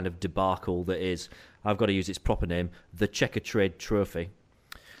following the kind of debacle that is, I've got to use its proper name, the Checkatrade Trophy,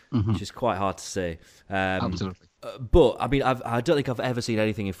 which is quite hard to say. Absolutely. But I mean, I don't think I've ever seen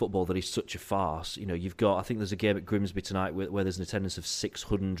anything in football that is such a farce. You've got, I think there's a game at Grimsby tonight where there's an attendance of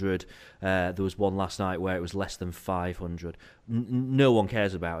 600. There was one last night where it was less than 500. No one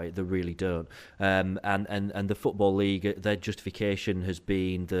cares about it. They really don't. And the Football League, their justification has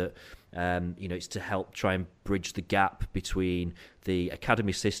been that it's to help try and bridge the gap between the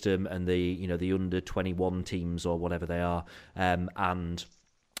academy system and the under 21 teams or whatever they are, and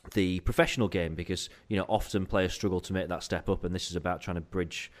the professional game, because often players struggle to make that step up, and this is about trying to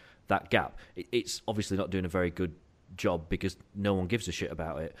bridge that gap. It's obviously not doing a very good job because no one gives a shit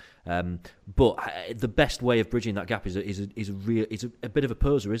about it. But the best way of bridging that gap is a bit of a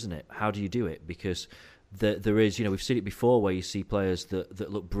poser, isn't it? How do you do it? Because there is, we've seen it before where you see players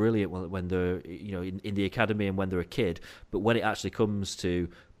that look brilliant when they're in the academy and when they're a kid, but when it actually comes to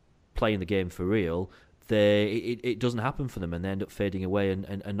playing the game for real, it doesn't happen for them, and they end up fading away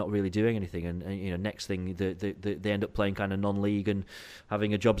and not really doing anything. And next thing they end up playing kind of non-league and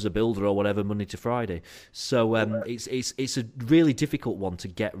having a job as a builder or whatever Monday to Friday. So it's a really difficult one to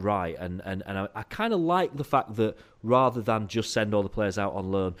get right. And I kind of like the fact that rather than just send all the players out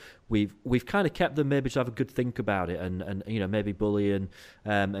on loan, we've kind of kept them maybe to have a good think about it, and maybe Bully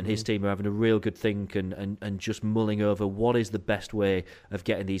and his team are having a real good think and just mulling over what is the best way of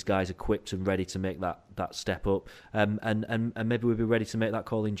getting these guys equipped and ready to make that step up, and maybe we'll be ready to make that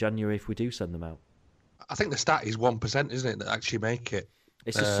call in January if we do send them out. I think the stat is 1%, isn't it, that actually make it?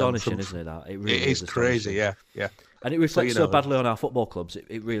 It's astonishing, isn't it? That it really is crazy, yeah. And it reflects so badly on our football clubs.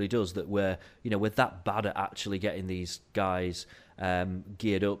 It really does, that we're that bad at actually getting these guys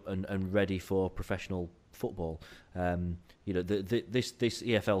geared up and ready for professional football. This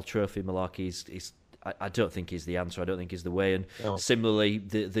EFL trophy malarkey is I don't think is the answer. I don't think is the way. And similarly,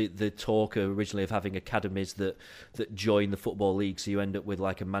 the talk originally of having academies that join the Football League, so you end up with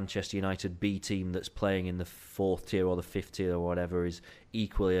like a Manchester United B team that's playing in the 4th tier or the 5th tier or whatever, is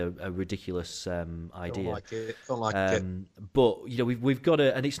equally a ridiculous idea. Don't like it. But we've got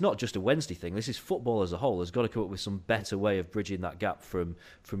to, and it's not just a Wednesday thing. This is football as a whole. Has got to come up with some better way of bridging that gap from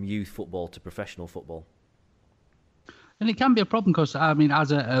youth football to professional football. And it can be a problem because, I mean,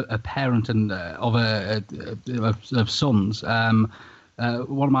 as a parent and of sons, one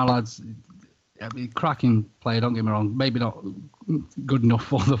of my lads, cracking player, don't get me wrong, maybe not good enough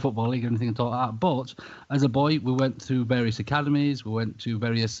for the Football League or anything at all like that, but as a boy, we went through various academies, we went to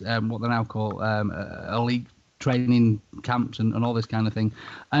various, what they now call elite training camps and all this kind of thing.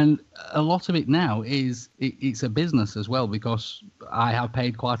 And a lot of it now it's a business as well, because I have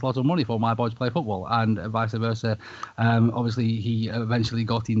paid quite a lot of money for my boy to play football, and vice versa. Obviously, he eventually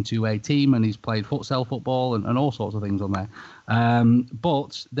got into a team and he's played futsal football and all sorts of things on there.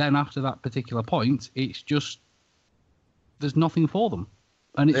 But then after that particular point, it's just there's nothing for them.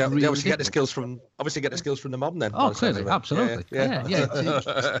 And it's they obviously get the skills from the mom then. Oh, clearly, absolutely, yeah.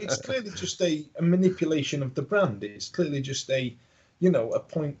 It's clearly just a manipulation of the brand. It's clearly just a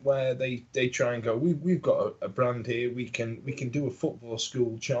point where they try and go, we've got a brand here. We can do a football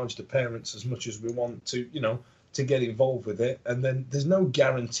school, charge the parents as much as we want to get involved with it, and then there's no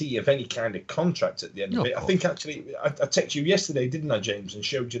guarantee of any kind of contract at the end of it. I think actually I texted you yesterday, didn't I, James, and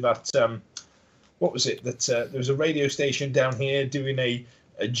showed you that. What was it? That there was a radio station down here doing a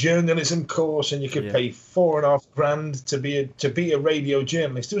journalism course, and you could pay $4,500 to be a radio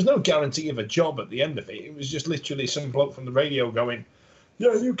journalist. There was no guarantee of a job at the end of it. It was just literally some bloke from the radio going,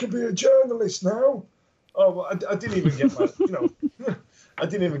 "Yeah, you can be a journalist now." Oh, well, I didn't even get my, I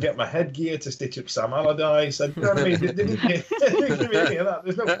didn't even get my headgear to stitch up Sam Allardyce. You know what I mean? They didn't give me any of that.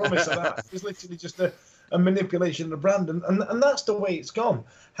 There's no promise of that. It's literally just a manipulation of the brand, and that's the way it's gone.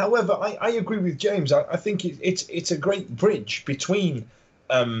 However, I agree with James. I think it's a great bridge between,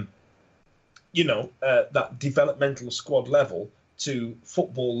 that developmental squad level to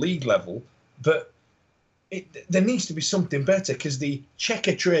football league level, but there needs to be something better, because the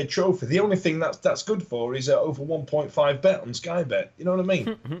Checkatrade Trophy, the only thing that's good for is over 1.5 bet on Sky Bet. You know what I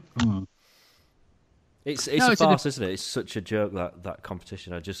mean? It's a farce, isn't it? It's such a joke, that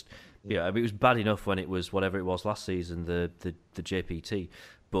competition. It was bad enough when it was whatever it was last season, the JPT.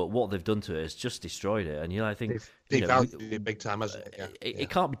 But what they've done to it is just destroyed it. And I think they've devalued it big time, hasn't it? Yeah. It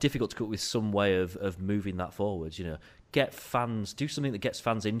can't be difficult to come up with some way of moving that forwards. Get fans, do something that gets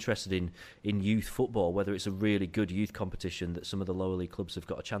fans interested in youth football, whether it's a really good youth competition that some of the lower league clubs have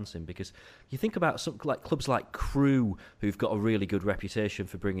got a chance in. Because you think about some like clubs like Crewe, who've got a really good reputation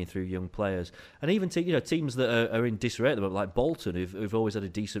for bringing through young players, and even teams that are in disarray at the moment, like Bolton, who've always had a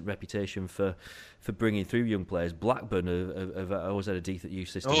decent reputation for bringing through young players. Blackburn have always had a decent youth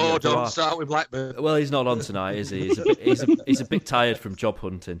system. Oh, don't start with Blackburn. Well, he's not on tonight, is he? He's a bit tired from job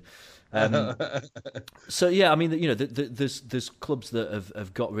hunting. So yeah, I mean, there's clubs that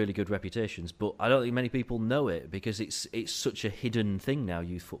have got really good reputations, but I don't think many people know it because it's such a hidden thing now.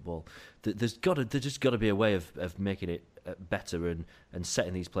 Youth football, there's just got to be a way of making it better and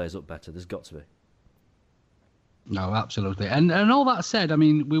setting these players up better. There's got to be. No, absolutely. And all that said, I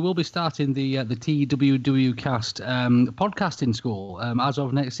mean, we will be starting the TWW Cast podcasting school as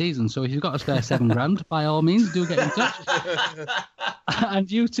of next season. So if you've got a spare $7,000, by all means, do get in touch.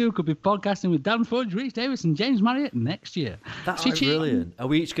 And you too could be podcasting with Dan Fudge, Rich Davis, and James Marriott next year. That's brilliant. Are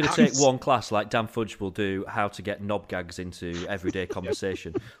we each going to take one class like Dan Fudge will do, how to get knob gags into everyday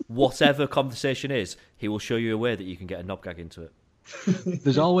conversation? Whatever conversation is, he will show you a way that you can get a knob gag into it.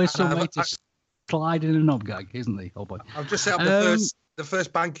 There's always some way to slide in a knob gag, isn't he? Oh boy! I've just set up the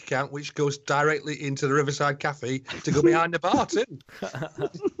first bank account, which goes directly into the Riverside Cafe to go behind the bar too.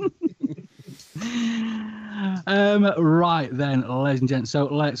 Right then, ladies and gents. So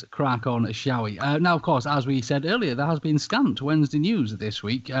let's crack on, shall we? Now, of course, as we said earlier, there has been scant Wednesday news this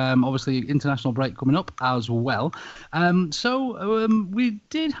week. Obviously, international break coming up as well. So we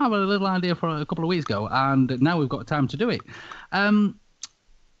did have a little idea for a couple of weeks ago, and now we've got time to do it.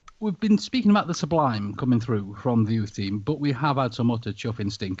 We've been speaking about the Sublime coming through from the youth team, but we have had some utter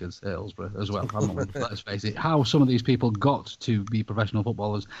chuffing stinkers at Hillsborough as well. Let's face it. How some of these people got to be professional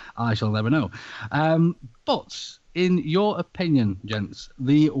footballers, I shall never know. But in your opinion, gents,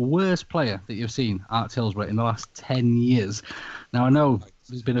 the worst player that you've seen at Hillsborough in the last 10 years? Now, I know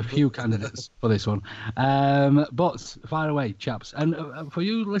there's been a few candidates for this one, but fire away, chaps. And for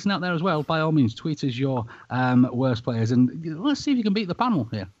you listening out there as well, by all means, tweet us your worst players, and let's see if you can beat the panel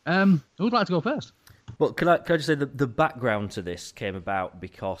here. Who would like to go first? Well, can I just say the background to this came about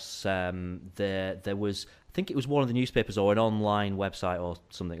because there was, I think it was one of the newspapers or an online website or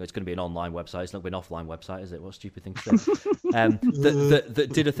something. It's going to be an online website. It's not going to be an offline website, is it? What a stupid thing to say. that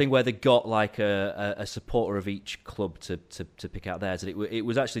did a thing where they got like a supporter of each club to pick out theirs. And it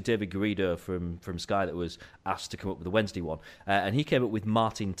was actually David Garrido from Sky that was asked to come up with the Wednesday one. And he came up with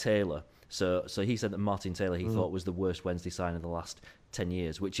Martin Taylor. So he said that Martin Taylor he thought was the worst Wednesday sign of the last 10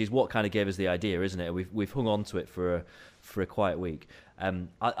 years, which is what kind of gave us the idea, isn't it? We've hung on to it for a quiet week.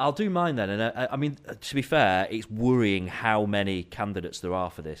 I'll do mine then. And I mean, to be fair, it's worrying how many candidates there are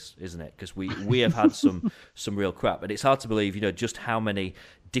for this, isn't it? Because we have had some real crap, and it's hard to believe, just how many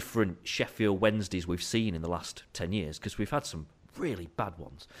different Sheffield Wednesdays we've seen in the last 10 years. Because we've had some really bad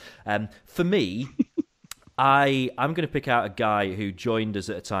ones. For me, I'm going to pick out a guy who joined us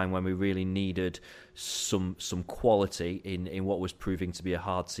at a time when we really needed some quality in what was proving to be a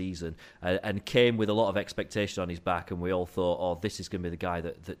hard season, and came with a lot of expectation on his back, and we all thought, oh, this is going to be the guy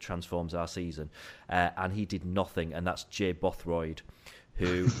that transforms our season, and he did nothing, and that's Jay Bothroyd,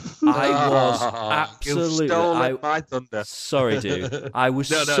 who I was absolutely... my thunder. Sorry, dude. I was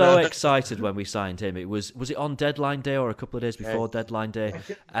so excited when we signed him. Was it on deadline day or a couple of days before deadline day?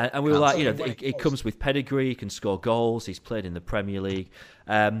 And we were like, it comes with pedigree, he can score goals, he's played in the Premier League.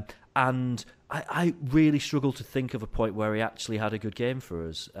 And I really struggle to think of a point where he actually had a good game for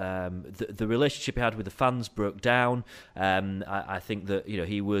us. The relationship he had with the fans broke down. I think that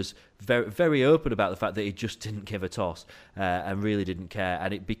he was very, very open about the fact that he just didn't give a toss and really didn't care.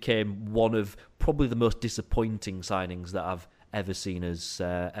 And it became one of probably the most disappointing signings that I've ever seen us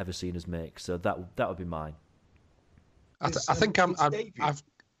make. So that would be mine. I think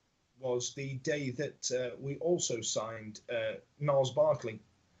was the day that we also signed Niles Barkley.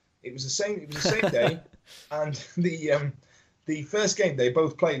 It was the same day, and the first game they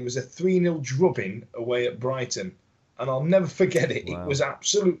both played was a 3-0 drubbing away at Brighton. And I'll never forget it. Wow. It was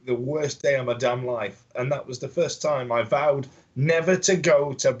absolutely the worst day of my damn life. And that was the first time I vowed never to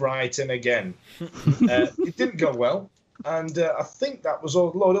go to Brighton again. It didn't go well. And I think that was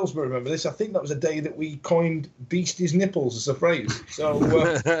all. Lord Hillsborough remember this. I think that was a day that we coined "Beastie's nipples" as a phrase. So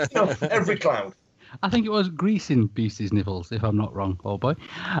every cloud. I think it was greasing Beastie's nipples, if I'm not wrong, old boy.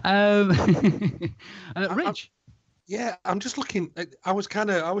 Rich. I'm just looking. I was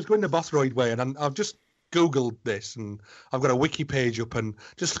going the Bothroyd way, and I've just Googled this, and I've got a wiki page up, and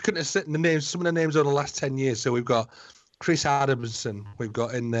just looking at the names, some of the names over the last 10 years. So we've got Chris Adamson. We've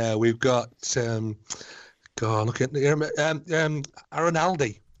got in there. We've got. Look at Aaron Aldi. Do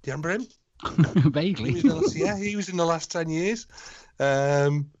you remember him? Vaguely. He was in the last 10 years.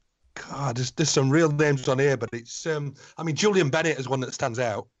 There's some real names on here, but it's Julian Bennett is one that stands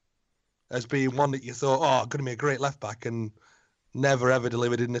out as being one that you thought, going to be a great left back, and never ever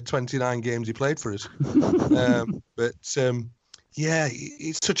delivered in the 29 games he played for us. It's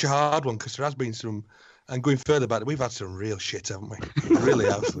such a hard one because there has been some. And going further back, we've had some real shit, haven't we? We really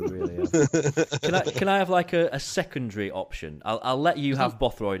have. We really have. Can I have like a secondary option? I'll let you have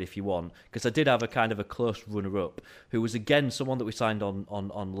Bothroyd if you want, because I did have a kind of a close runner-up who was again someone that we signed on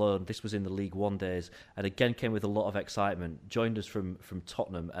loan. This was in the League One days, and again came with a lot of excitement. Joined us from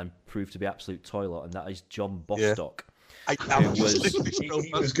Tottenham and proved to be absolute toilet, and that is John Bostock. He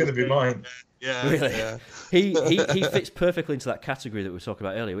was going to be mine. Yeah, really. Yeah. He fits perfectly into that category that we were talking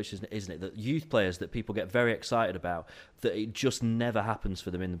about earlier, which isn't it? That youth players that people get very excited about, that it just never happens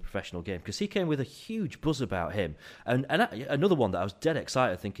for them in the professional game. Because he came with a huge buzz about him, and another one that I was dead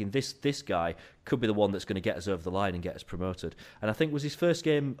excited, thinking this guy could be the one that's going to get us over the line and get us promoted. And I think it was his first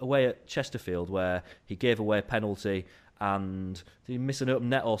game away at Chesterfield where he gave away a penalty. And did he miss an open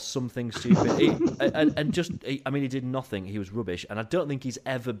net or something stupid? He did nothing. He was rubbish, and I don't think he's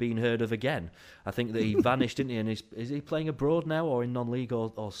ever been heard of again. I think that he vanished, didn't he? And is he playing abroad now or in non-league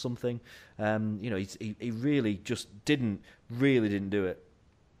or something? He really just didn't do it.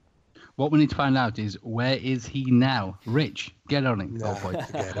 What we need to find out is, where is he now? Rich, get on it. No,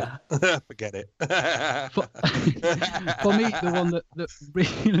 forget it. For me, the one that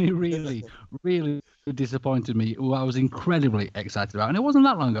really, really, really disappointed me, who I was incredibly excited about, and it wasn't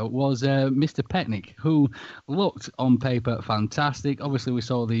that long ago, was Mr. Petnik, who looked on paper fantastic. Obviously, we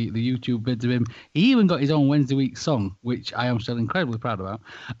saw the YouTube vids of him. He even got his own Wednesday week song, which I am still incredibly proud about.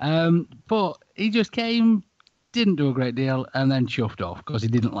 But he just came, didn't do a great deal, and then chuffed off because he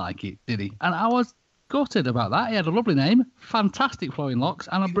didn't like it, did he? And I was gutted about that. He had a lovely name, fantastic flowing locks,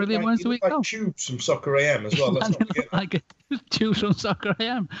 and a brilliant Wednesday week song. Tubes from Soccer AM as well. Like Tubes from Soccer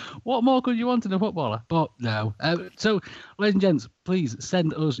AM. What more could you want in a footballer? But no. So, ladies and gents, please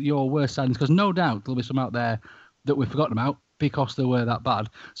send us your worst signings, because no doubt there'll be some out there that we've forgotten about because they were that bad.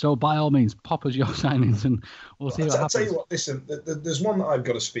 So by all means, pop us your signings and we'll see what happens. I'll tell you what, listen, there's one that I've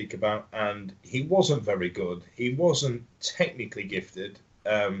got to speak about, and he wasn't very good. He wasn't technically gifted.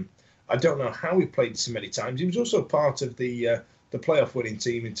 I don't know how he played so many times. He was also part of the playoff winning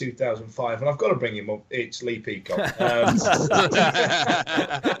team in 2005, and I've got to bring him up. It's Lee Peacock.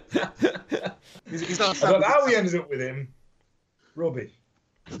 He's not. I don't know how we ended up with him. Rubbish.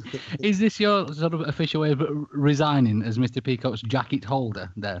 Is this your sort of official way of resigning as Mr. Peacock's jacket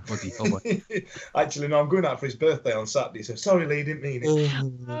holder there, Buddy? Actually, no, I'm going out for his birthday on Saturday, so sorry, Lee, didn't mean it.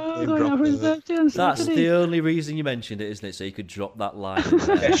 Going out for his birthday on That's Saturday. the only reason you mentioned it, isn't it? So you could drop that line.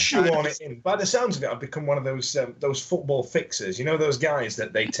 Yeah, shoehorn it in. By the sounds of it, I've become one of those football fixers. You know those guys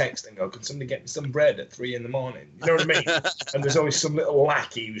that they text and go, "Can somebody get me some bread at 3 a.m?" You know what I mean? And there's always some little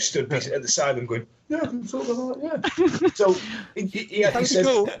lackey who stood at the side of them going, "Yeah, I can sort of like, yeah." So he said,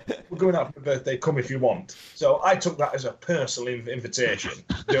 "We're going out for a birthday. Come if you want." So I took that as a personal invitation.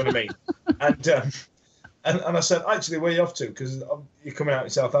 Do you know what I mean? And I said, "Actually, where are you off to? Because you're coming out in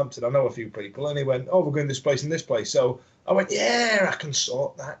Southampton. I know a few people." And he went, "Oh, we're going this place and this place." So I went, "Yeah, I can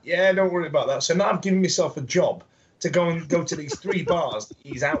sort that. Yeah, don't worry about that." So now I've given myself a job to go to these 3 bars that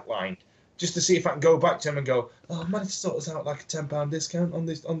he's outlined, just to see if I can go back to him and go, "Oh, I managed to sort us out like a £10 discount on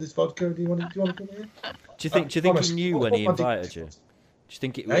this vodka. Do you want to come here?" Do you think he knew when he invited you? Do you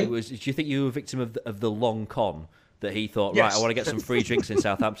think it was? Do you think you were a victim of the long con that he thought? Yes. Right, I want to get some free drinks in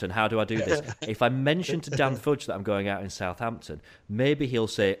Southampton. How do I do this? If I mention to Dan Fudge that I'm going out in Southampton, maybe he'll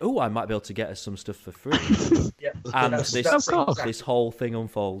say, "Oh, I might be able to get us some stuff for free." Yeah, and exactly. This whole thing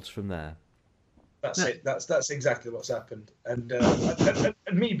unfolds from there. That's it. That's exactly what's happened. And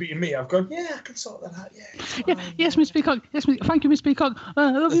me being me, I've gone, "Yeah, I can sort that out. Yeah." Yes, Miss Peacock. Yes, thank you, Miss Peacock.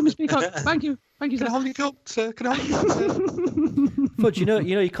 I love you, Miss Peacock. Thank you. Thank you, Can I sir. hold your cup, sir? Can I hold your cup, sir? Fudge,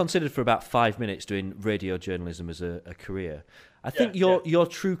 you considered for about 5 minutes doing radio journalism as a career. I think your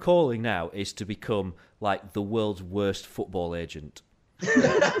true calling now is to become like the world's worst football agent.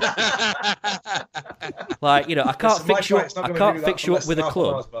 Like, I can't fix you up with a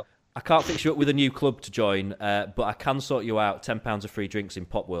club. I can't fix you up with a new club to join, but I can sort you out £10 of free drinks in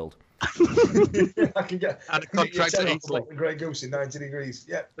Pop World. I can get And a contract a at like the Grey Goose in 90 degrees.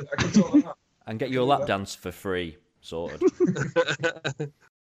 Yeah, I can sort that out. And get you a lap dance for free, sorted.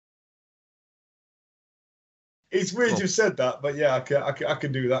 It's weird you've said that, but yeah, I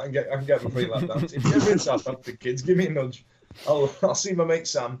can do that and I can get my free lap dance. If you're ever in Southampton, kids, give me a nudge. I'll see my mate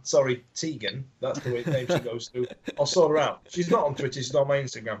Sam. Sorry, Tegan. That's the name she goes through. I'll sort her out. She's not on Twitter. She's on my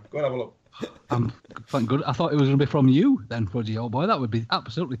Instagram. Go and have a look. Thank good. I thought it was going to be from you then, Fudgy, old boy. That would be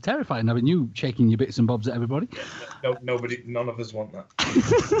absolutely terrifying, having you shaking your bits and bobs at everybody. No, none of us want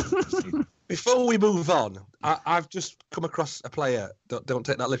that. Before we move on, I've just come across a player. Don't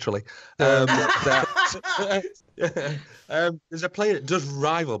take that literally. There's a player that does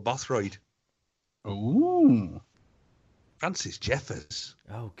rival Bothroyd. Ooh. Francis Jeffers.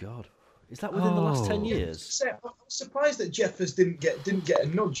 Oh God, is that within the last 10 years? I'm surprised that Jeffers didn't get a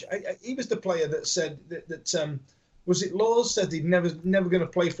nudge. He was the player that said that was it Laws said he'd never going to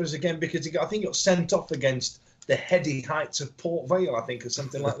play for us again because I think he got sent off against the heady heights of Port Vale, I think, or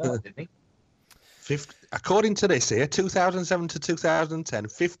something like that, didn't he? According to this here, 2007 to 2010,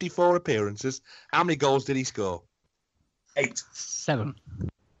 54 appearances. How many goals did he score? 8. 7.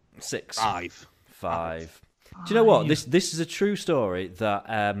 6. 5. Do you know what? This is a true story that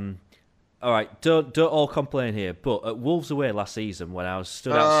all right, don't all complain here, but at Wolves away last season when I was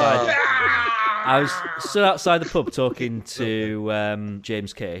stood outside the pub talking to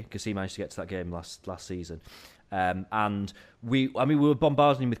James Kay because he managed to get to that game last season. And we were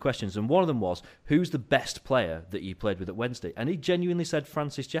bombarding him with questions, and one of them was, who's the best player that you played with at Wednesday? And he genuinely said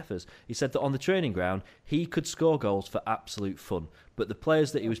Francis Jeffers. He said that on the training ground, he could score goals for absolute fun, but the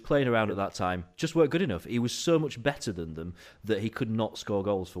players that he was playing around at that time just weren't good enough. He was so much better than them that he could not score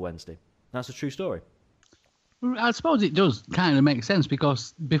goals for Wednesday. That's a true story. I suppose it does kind of make sense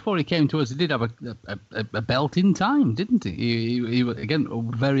because before he came to us, he did have a belt in time, didn't he? He was, again,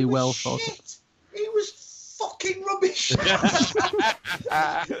 very well thought. He was fucking rubbish. He was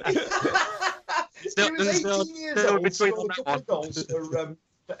 18 years old, scored a couple of goals for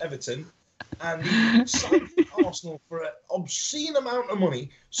Everton, and he signed for Arsenal for an obscene amount of money,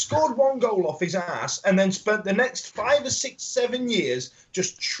 scored 1 goal off his ass, and then spent the next 5 or 6, 7 years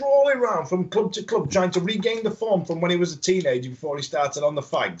just trawling around from club to club trying to regain the form from when he was a teenager before he started on the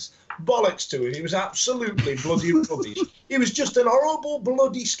fags. Bollocks to him. He was absolutely bloody rubbish. He was just an horrible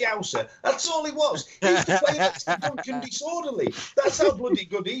bloody scouser. That's all he was. He used to play next to Duncan Disorderly. That's how bloody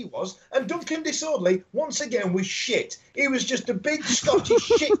good he was. And Duncan Disorderly, once again, was shit. He was just a big Scottish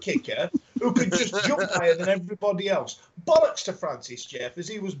shit kicker who could just jump higher than everybody else. Bollocks to Francis Jeffers.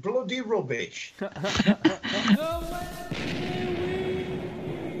 He was bloody rubbish.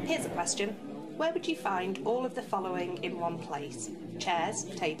 Here's a question. Where would you find all of the following in one place? Chairs,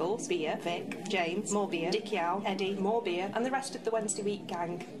 tables, beer, Vic, James, more beer, Dick Yow, Eddie, more beer, and the rest of the Wednesday week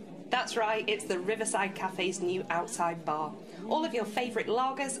gang. That's right, it's the Riverside Cafe's new outside bar. All of your favourite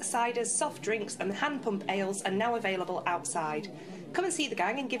lagers, ciders, soft drinks and hand pump ales are now available outside. Come and see the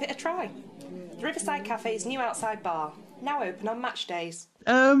gang and give it a try. The Riverside Cafe's new outside bar, now open on match days.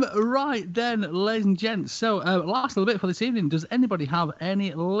 Right then, ladies and gents. So, last little bit for this evening. Does anybody have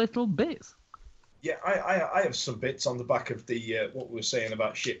any little bits? Yeah, I have some bits on the back of the what we were saying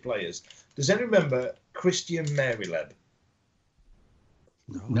about shit players. Does anyone remember Christian Maryleb?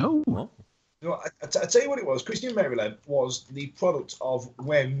 No. What? No, I tell you what it was. Christian Maryleb was the product of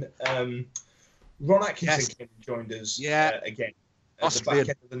when Ron Atkinson came and joined us again at the back end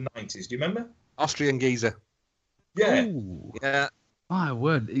of the 90s. Do you remember? Austrian geezer. Yeah. Ooh. Yeah. My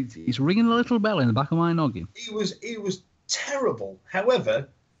word, it's ringing a little bell in the back of my noggin. He was terrible. However,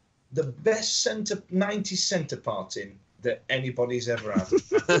 the best 90s centre parting that anybody's ever had.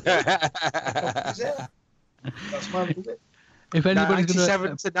 That's my little bit. If anybody's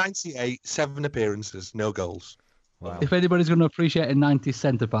 97 to 98, 7 appearances, no goals. Wow. If anybody's going to appreciate a 90s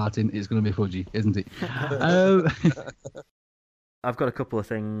centre parting, it's going to be Fudgy, isn't it? I've got a couple of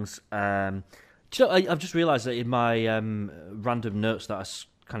things. Do you know, I've just realised that in my random notes that I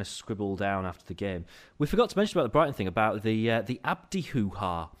kind of scribbled down after the game, we forgot to mention about the Brighton thing, about the Abdi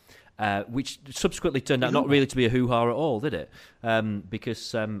hoo-ha. which subsequently turned out not really to be a hoo-ha at all, did it?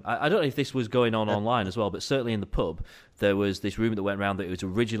 Because I don't know if this was going on online as well, but certainly in the pub, there was this rumour that went around that he was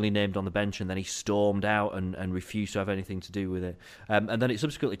originally named on the bench and then he stormed out and refused to have anything to do with it. And then it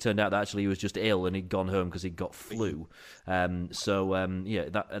subsequently turned out that actually he was just ill and he'd gone home because he'd got flu.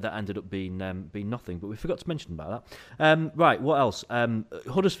 That ended up being nothing. But we forgot to mention about that. Right, what else?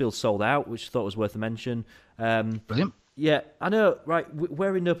 Huddersfield sold out, which I thought was worth a mention. Brilliant. Yeah, I know, right,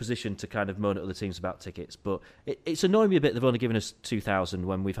 we're in no position to kind of moan at other teams about tickets, but it's annoying me a bit they've only given us 2,000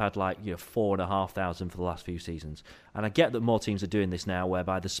 when we've had 4,500 for the last few seasons. And I get that more teams are doing this now,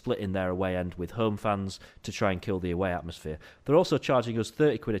 whereby they're splitting their away end with home fans to try and kill the away atmosphere. They're also charging us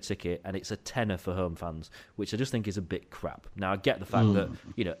 30 quid a ticket, and it's a tenner for home fans, which I just think is a bit crap. Now, I get the fact that,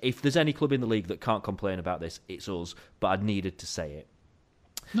 if there's any club in the league that can't complain about this, it's us, but I needed to say it.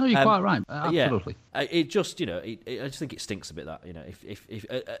 No, you're quite right. Absolutely. Yeah, it just, I just think it stinks a bit that, if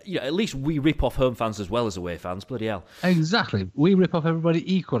at least we rip off home fans as well as away fans. Bloody hell. Exactly. We rip off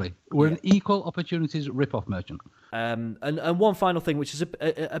everybody equally. We're an equal opportunities rip-off merchant. And one final thing, which is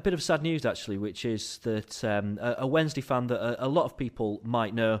a bit of sad news actually, which is that a Wednesday fan that a lot of people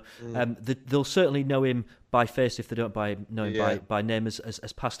might know, they'll certainly know him by face if they don't know him by name,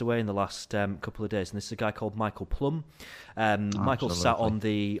 has passed away in the last couple of days. And this is a guy called Michael Plum. Michael sat on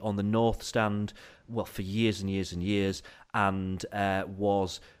the North stand for years and years and years, and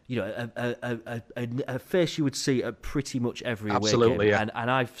was a face you would see at pretty much every away game. Yeah.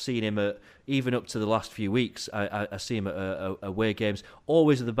 And I've seen him at, even up to the last few weeks, I see him at away games,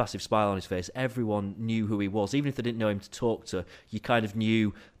 always with a massive smile on his face. Everyone knew who he was, even if they didn't know him to talk to. You kind of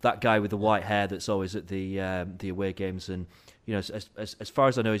knew that guy with the white hair that's always at the away games. And as far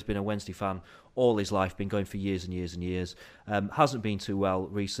as I know, he's been a Wednesday fan all his life, been going for years and years and years. Hasn't been too well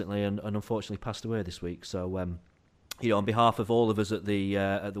recently, and unfortunately passed away this week. So, on behalf of all of us at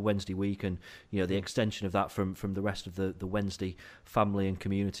the Wednesday week, and the extension of that from the rest of the Wednesday family and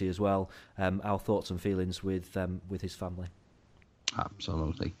community as well, our thoughts and feelings with his family.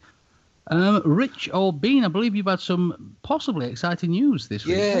 Absolutely. Rich Albeen, I believe you've had some possibly exciting news this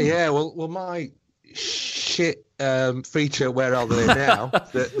week. Yeah. Well, my shit feature, Where Are They Now?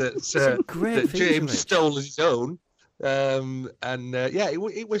 that James stole as his own.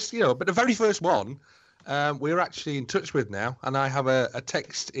 It was, but the very first one we're actually in touch with now, and I have a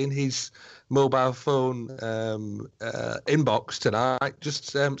text in his mobile phone inbox tonight.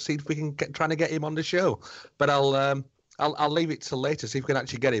 Just see if we can trying to get him on the show. But I'll leave it till later, see if we can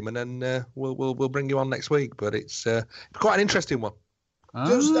actually get him, and then we'll bring you on next week. But it's quite an interesting one.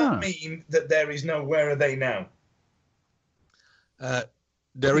 Does that mean that there is no Where Are They Now?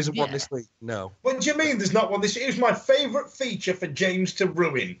 There isn't one this week, no. What do you mean there's not one this week? It was my favourite feature for James to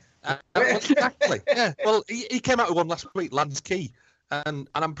ruin. Exactly, yeah. Well, he came out with one last week, Land's Key. And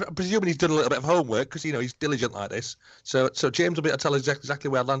I'm presuming he's done a little bit of homework because, he's diligent like this. So James will be able to tell us exactly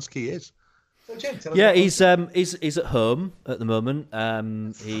where Land's Key is. So James, he's at home at the moment.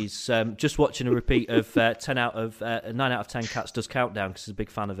 He's just watching a repeat of 9 out of 10 Cats Does Countdown because he's a big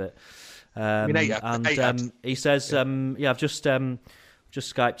fan of it. He says, I've just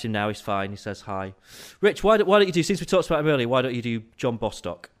Skyped him now. He's fine. He says hi. Rich, why don't you do, since we talked about him earlier, why don't you do John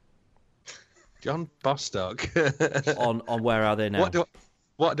Bostock? John Bostock on Where Are They Now?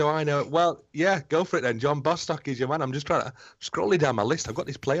 What do I know? Well, yeah, go for it then. John Bostock is your man. I'm just trying to scrolling down my list. I've got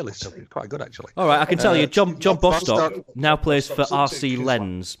this playlist up. It's quite good, actually. All right, I can tell you, John Bostock now plays for RC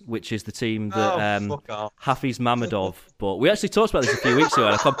Lens, which is the team that Hafiz Mammadov bought. We actually talked about this a few weeks ago,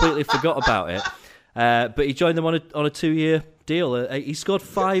 and I completely forgot about it. But he joined them on a 2-year deal. He scored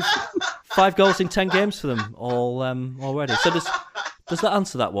five goals in 10 games for them all already. So does that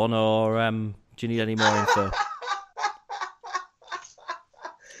answer that one, or do you need any more info?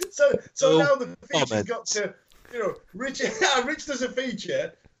 So now the feature's got to, Rich does a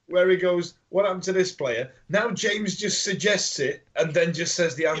feature where he goes, what happened to this player? Now James just suggests it and then just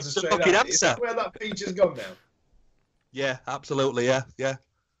says the answer straight out. Is that where that feature's gone now? Yeah, absolutely, yeah. Yeah,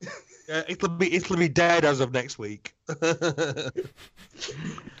 it'll be dead as of next week. I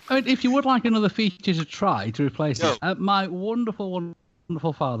mean, if you would like another feature to try to replace it, my wonderful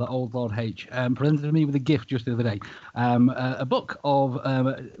father, Old Lord H, presented me with a gift just the other day. A book of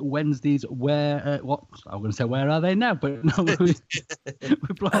Wednesday's I'm going to say Where Are They Now? But no, we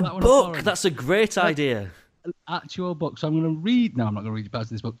blow that one book. That's a great idea. actual book. So I'm going to read. No, I'm not going to read parts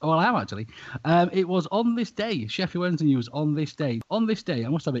of this book. Oh, well, I am actually. It was on this day, Sheffield Wednesday news on this day. On this day, I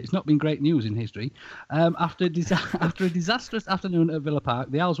must admit, it's not been great news in history. After a disastrous afternoon at Villa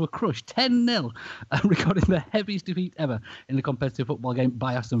Park, the Owls were crushed 10-0, recording their heaviest defeat ever in a competitive football game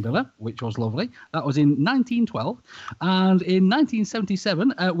by Aston Villa, which was lovely. That was in 1912. And in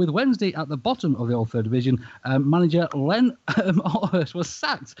 1977, with Wednesday at the bottom of the old third division, manager Len Orhurst was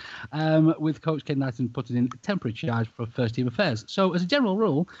sacked, with coach Ken Knighton putting in temporary charge for first-team affairs. So, as a general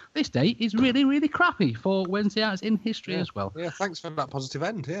rule, this day is really, really crappy for Wednesdayites in history as well. Yeah, thanks for that positive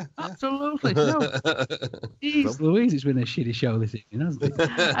end. Yeah, absolutely. No. Jeez, Louise, it's been a shitty show this evening, hasn't it?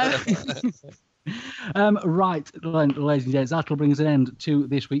 Right, ladies and gents, that'll bring us an end to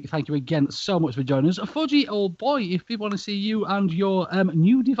this week. Thank you again so much for joining us. Fudgy, old boy, if people want to see you and your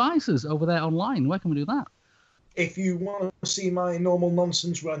new devices over there online, where can we do that? If you want to see my normal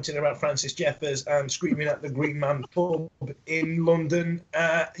nonsense ranting about Francis Jeffers and screaming at the Green Man pub in London,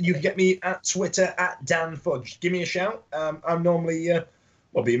 you can get me at Twitter at Dan Fudge. Give me a shout. I'm normally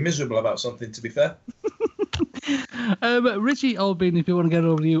being miserable about something, to be fair. Richie Oldbean, if you want to get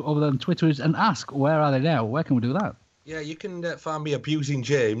over to you over there on Twitter and ask, where are they now? Where can we do that? Yeah, you can find me abusing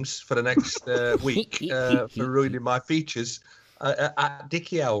James for the next week for ruining my features at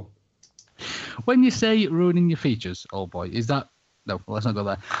Dickie L. When you say ruining your features, old boy, is that... No, let's not go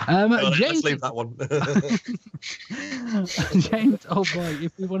there. James... Let's leave that one. James, old boy,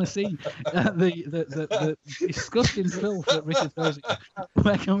 if we want to see the disgusting filth that Richard throws at you,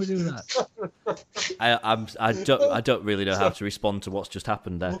 where can we do that? I don't really know how to respond to what's just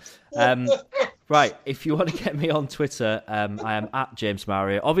happened there. Right, if you want to get me on Twitter, I am at James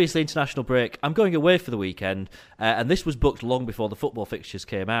Marriott. Obviously, international break. I'm going away for the weekend, and this was booked long before the football fixtures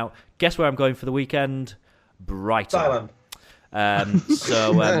came out. Guess where I'm going for the weekend? Brighton. Thailand.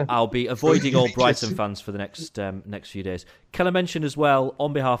 I'll be avoiding all Brighton fans for the next few days. Can I mention as well,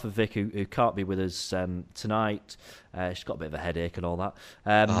 on behalf of Vic, who can't be with us tonight, she's got a bit of a headache and all that.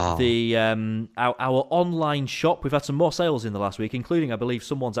 Our online shop, we've had some more sales in the last week, including, I believe,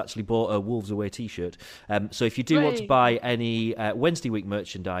 someone's actually bought a Wolves Away T-shirt. So if you do want to buy any Wednesday week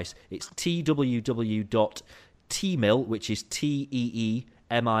merchandise, it's twww.tmill, which is TEEMILL.co.uk,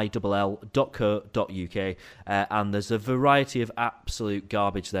 and there's a variety of absolute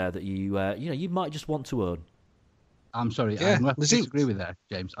garbage there that you might just want to own. I'm sorry, I'm going to disagree with that,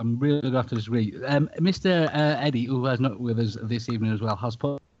 James. I'm really going to have to disagree. Mr. Eddie, who is not with us this evening as well, has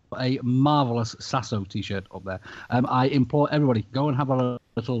put a marvellous Sasso T-shirt up there. I implore everybody, go and have a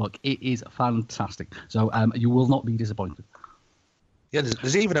little look. It is fantastic. So you will not be disappointed. Yeah,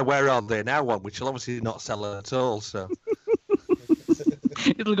 there's even a Where Are They Now one, which will obviously not sell at all, so...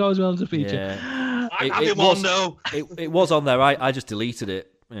 It'll go as well as a feature. Yeah. It was on there. I just deleted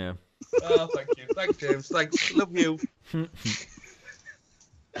it. Yeah. Oh, thank you. Thanks, James. Thanks. Love you.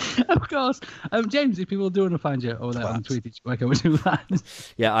 Of course. James, if people do want to find you over there on Twitter, where can we do that?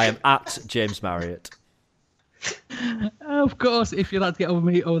 Yeah, I am at James Marriott. Of course, if you'd like to get over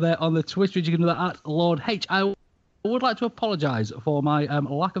me over there on the Twitter, you can do that at Lord H. I would like to apologise for my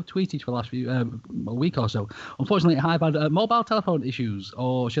lack of tweetage for the last week or so. Unfortunately, I've had mobile telephone issues,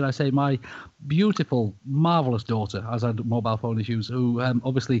 or should I say my beautiful, marvellous daughter has had mobile phone issues, who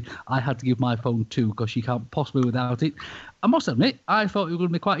obviously I had to give my phone to because she can't possibly without it. I must admit, I thought it was going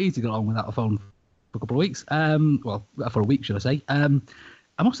to be quite easy to get along without a phone for a couple of weeks. Well, for a week, should I say.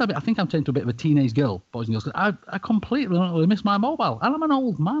 I must admit, I think I'm turning to a bit of a teenage girl, boys and girls, because I completely miss my mobile. And I'm an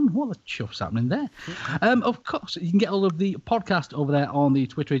old man. What the chuff's happening there? Of course, you can get all of the podcast over there on the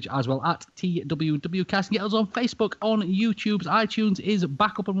Twitterage as well, at TWWcast. Get us on Facebook, on YouTube. iTunes is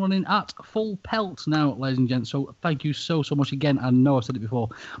back up and running at full pelt now, ladies and gents. So thank you so much again. I know I've said it before,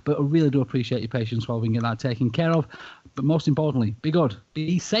 but I really do appreciate your patience while we can get that taken care of. But most importantly, be good,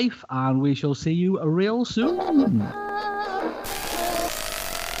 be safe, and we shall see you real soon.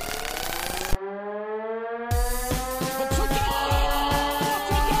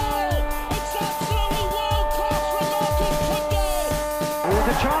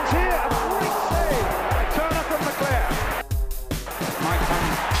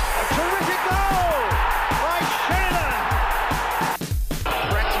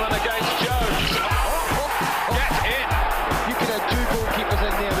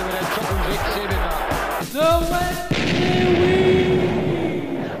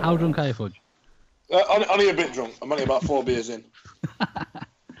 How drunk are you, Fudge? Only a bit drunk. I'm only about 4 beers in.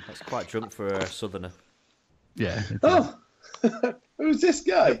 That's quite drunk for a southerner. Yeah. Oh, who's this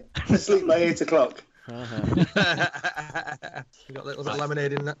guy? I sleep by 8 o'clock. You got a little bit of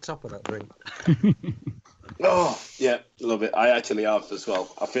lemonade in that top of that drink. Oh, yeah, love it. I actually have as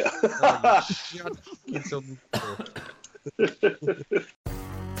well. I feel.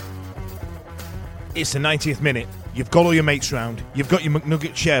 It's the 90th minute. You've got all your mates round. You've got your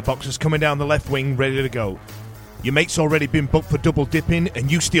McNugget share boxes coming down the left wing ready to go. Your mate's already been booked for double dipping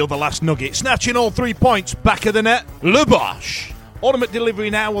and you steal the last nugget, snatching all 3 points back of the net. Le Bosch. Order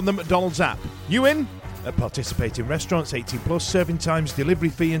McDelivery now on the McDonald's app. You in? At participating restaurants, 18 plus, serving times, delivery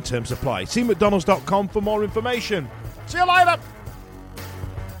fee and terms apply. See mcdonalds.com for more information. See you later.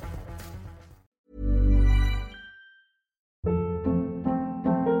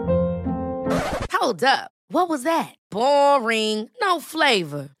 Hold up. What was that? Boring. No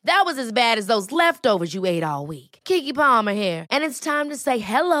flavor. That was as bad as those leftovers you ate all week. Keke Palmer here, and it's time to say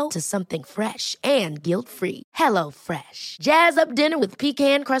hello to something fresh and guilt-free. HelloFresh. Jazz up dinner with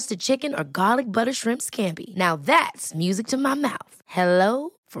pecan-crusted chicken or garlic butter shrimp scampi. Now that's music to my mouth.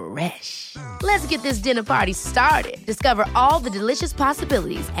 HelloFresh. Let's get this dinner party started. Discover all the delicious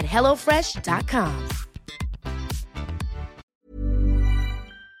possibilities at HelloFresh.com.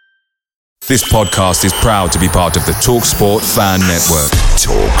 This podcast is proud to be part of the TalkSport Fan Network.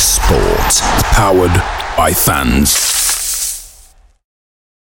 TalkSport. Powered by fans.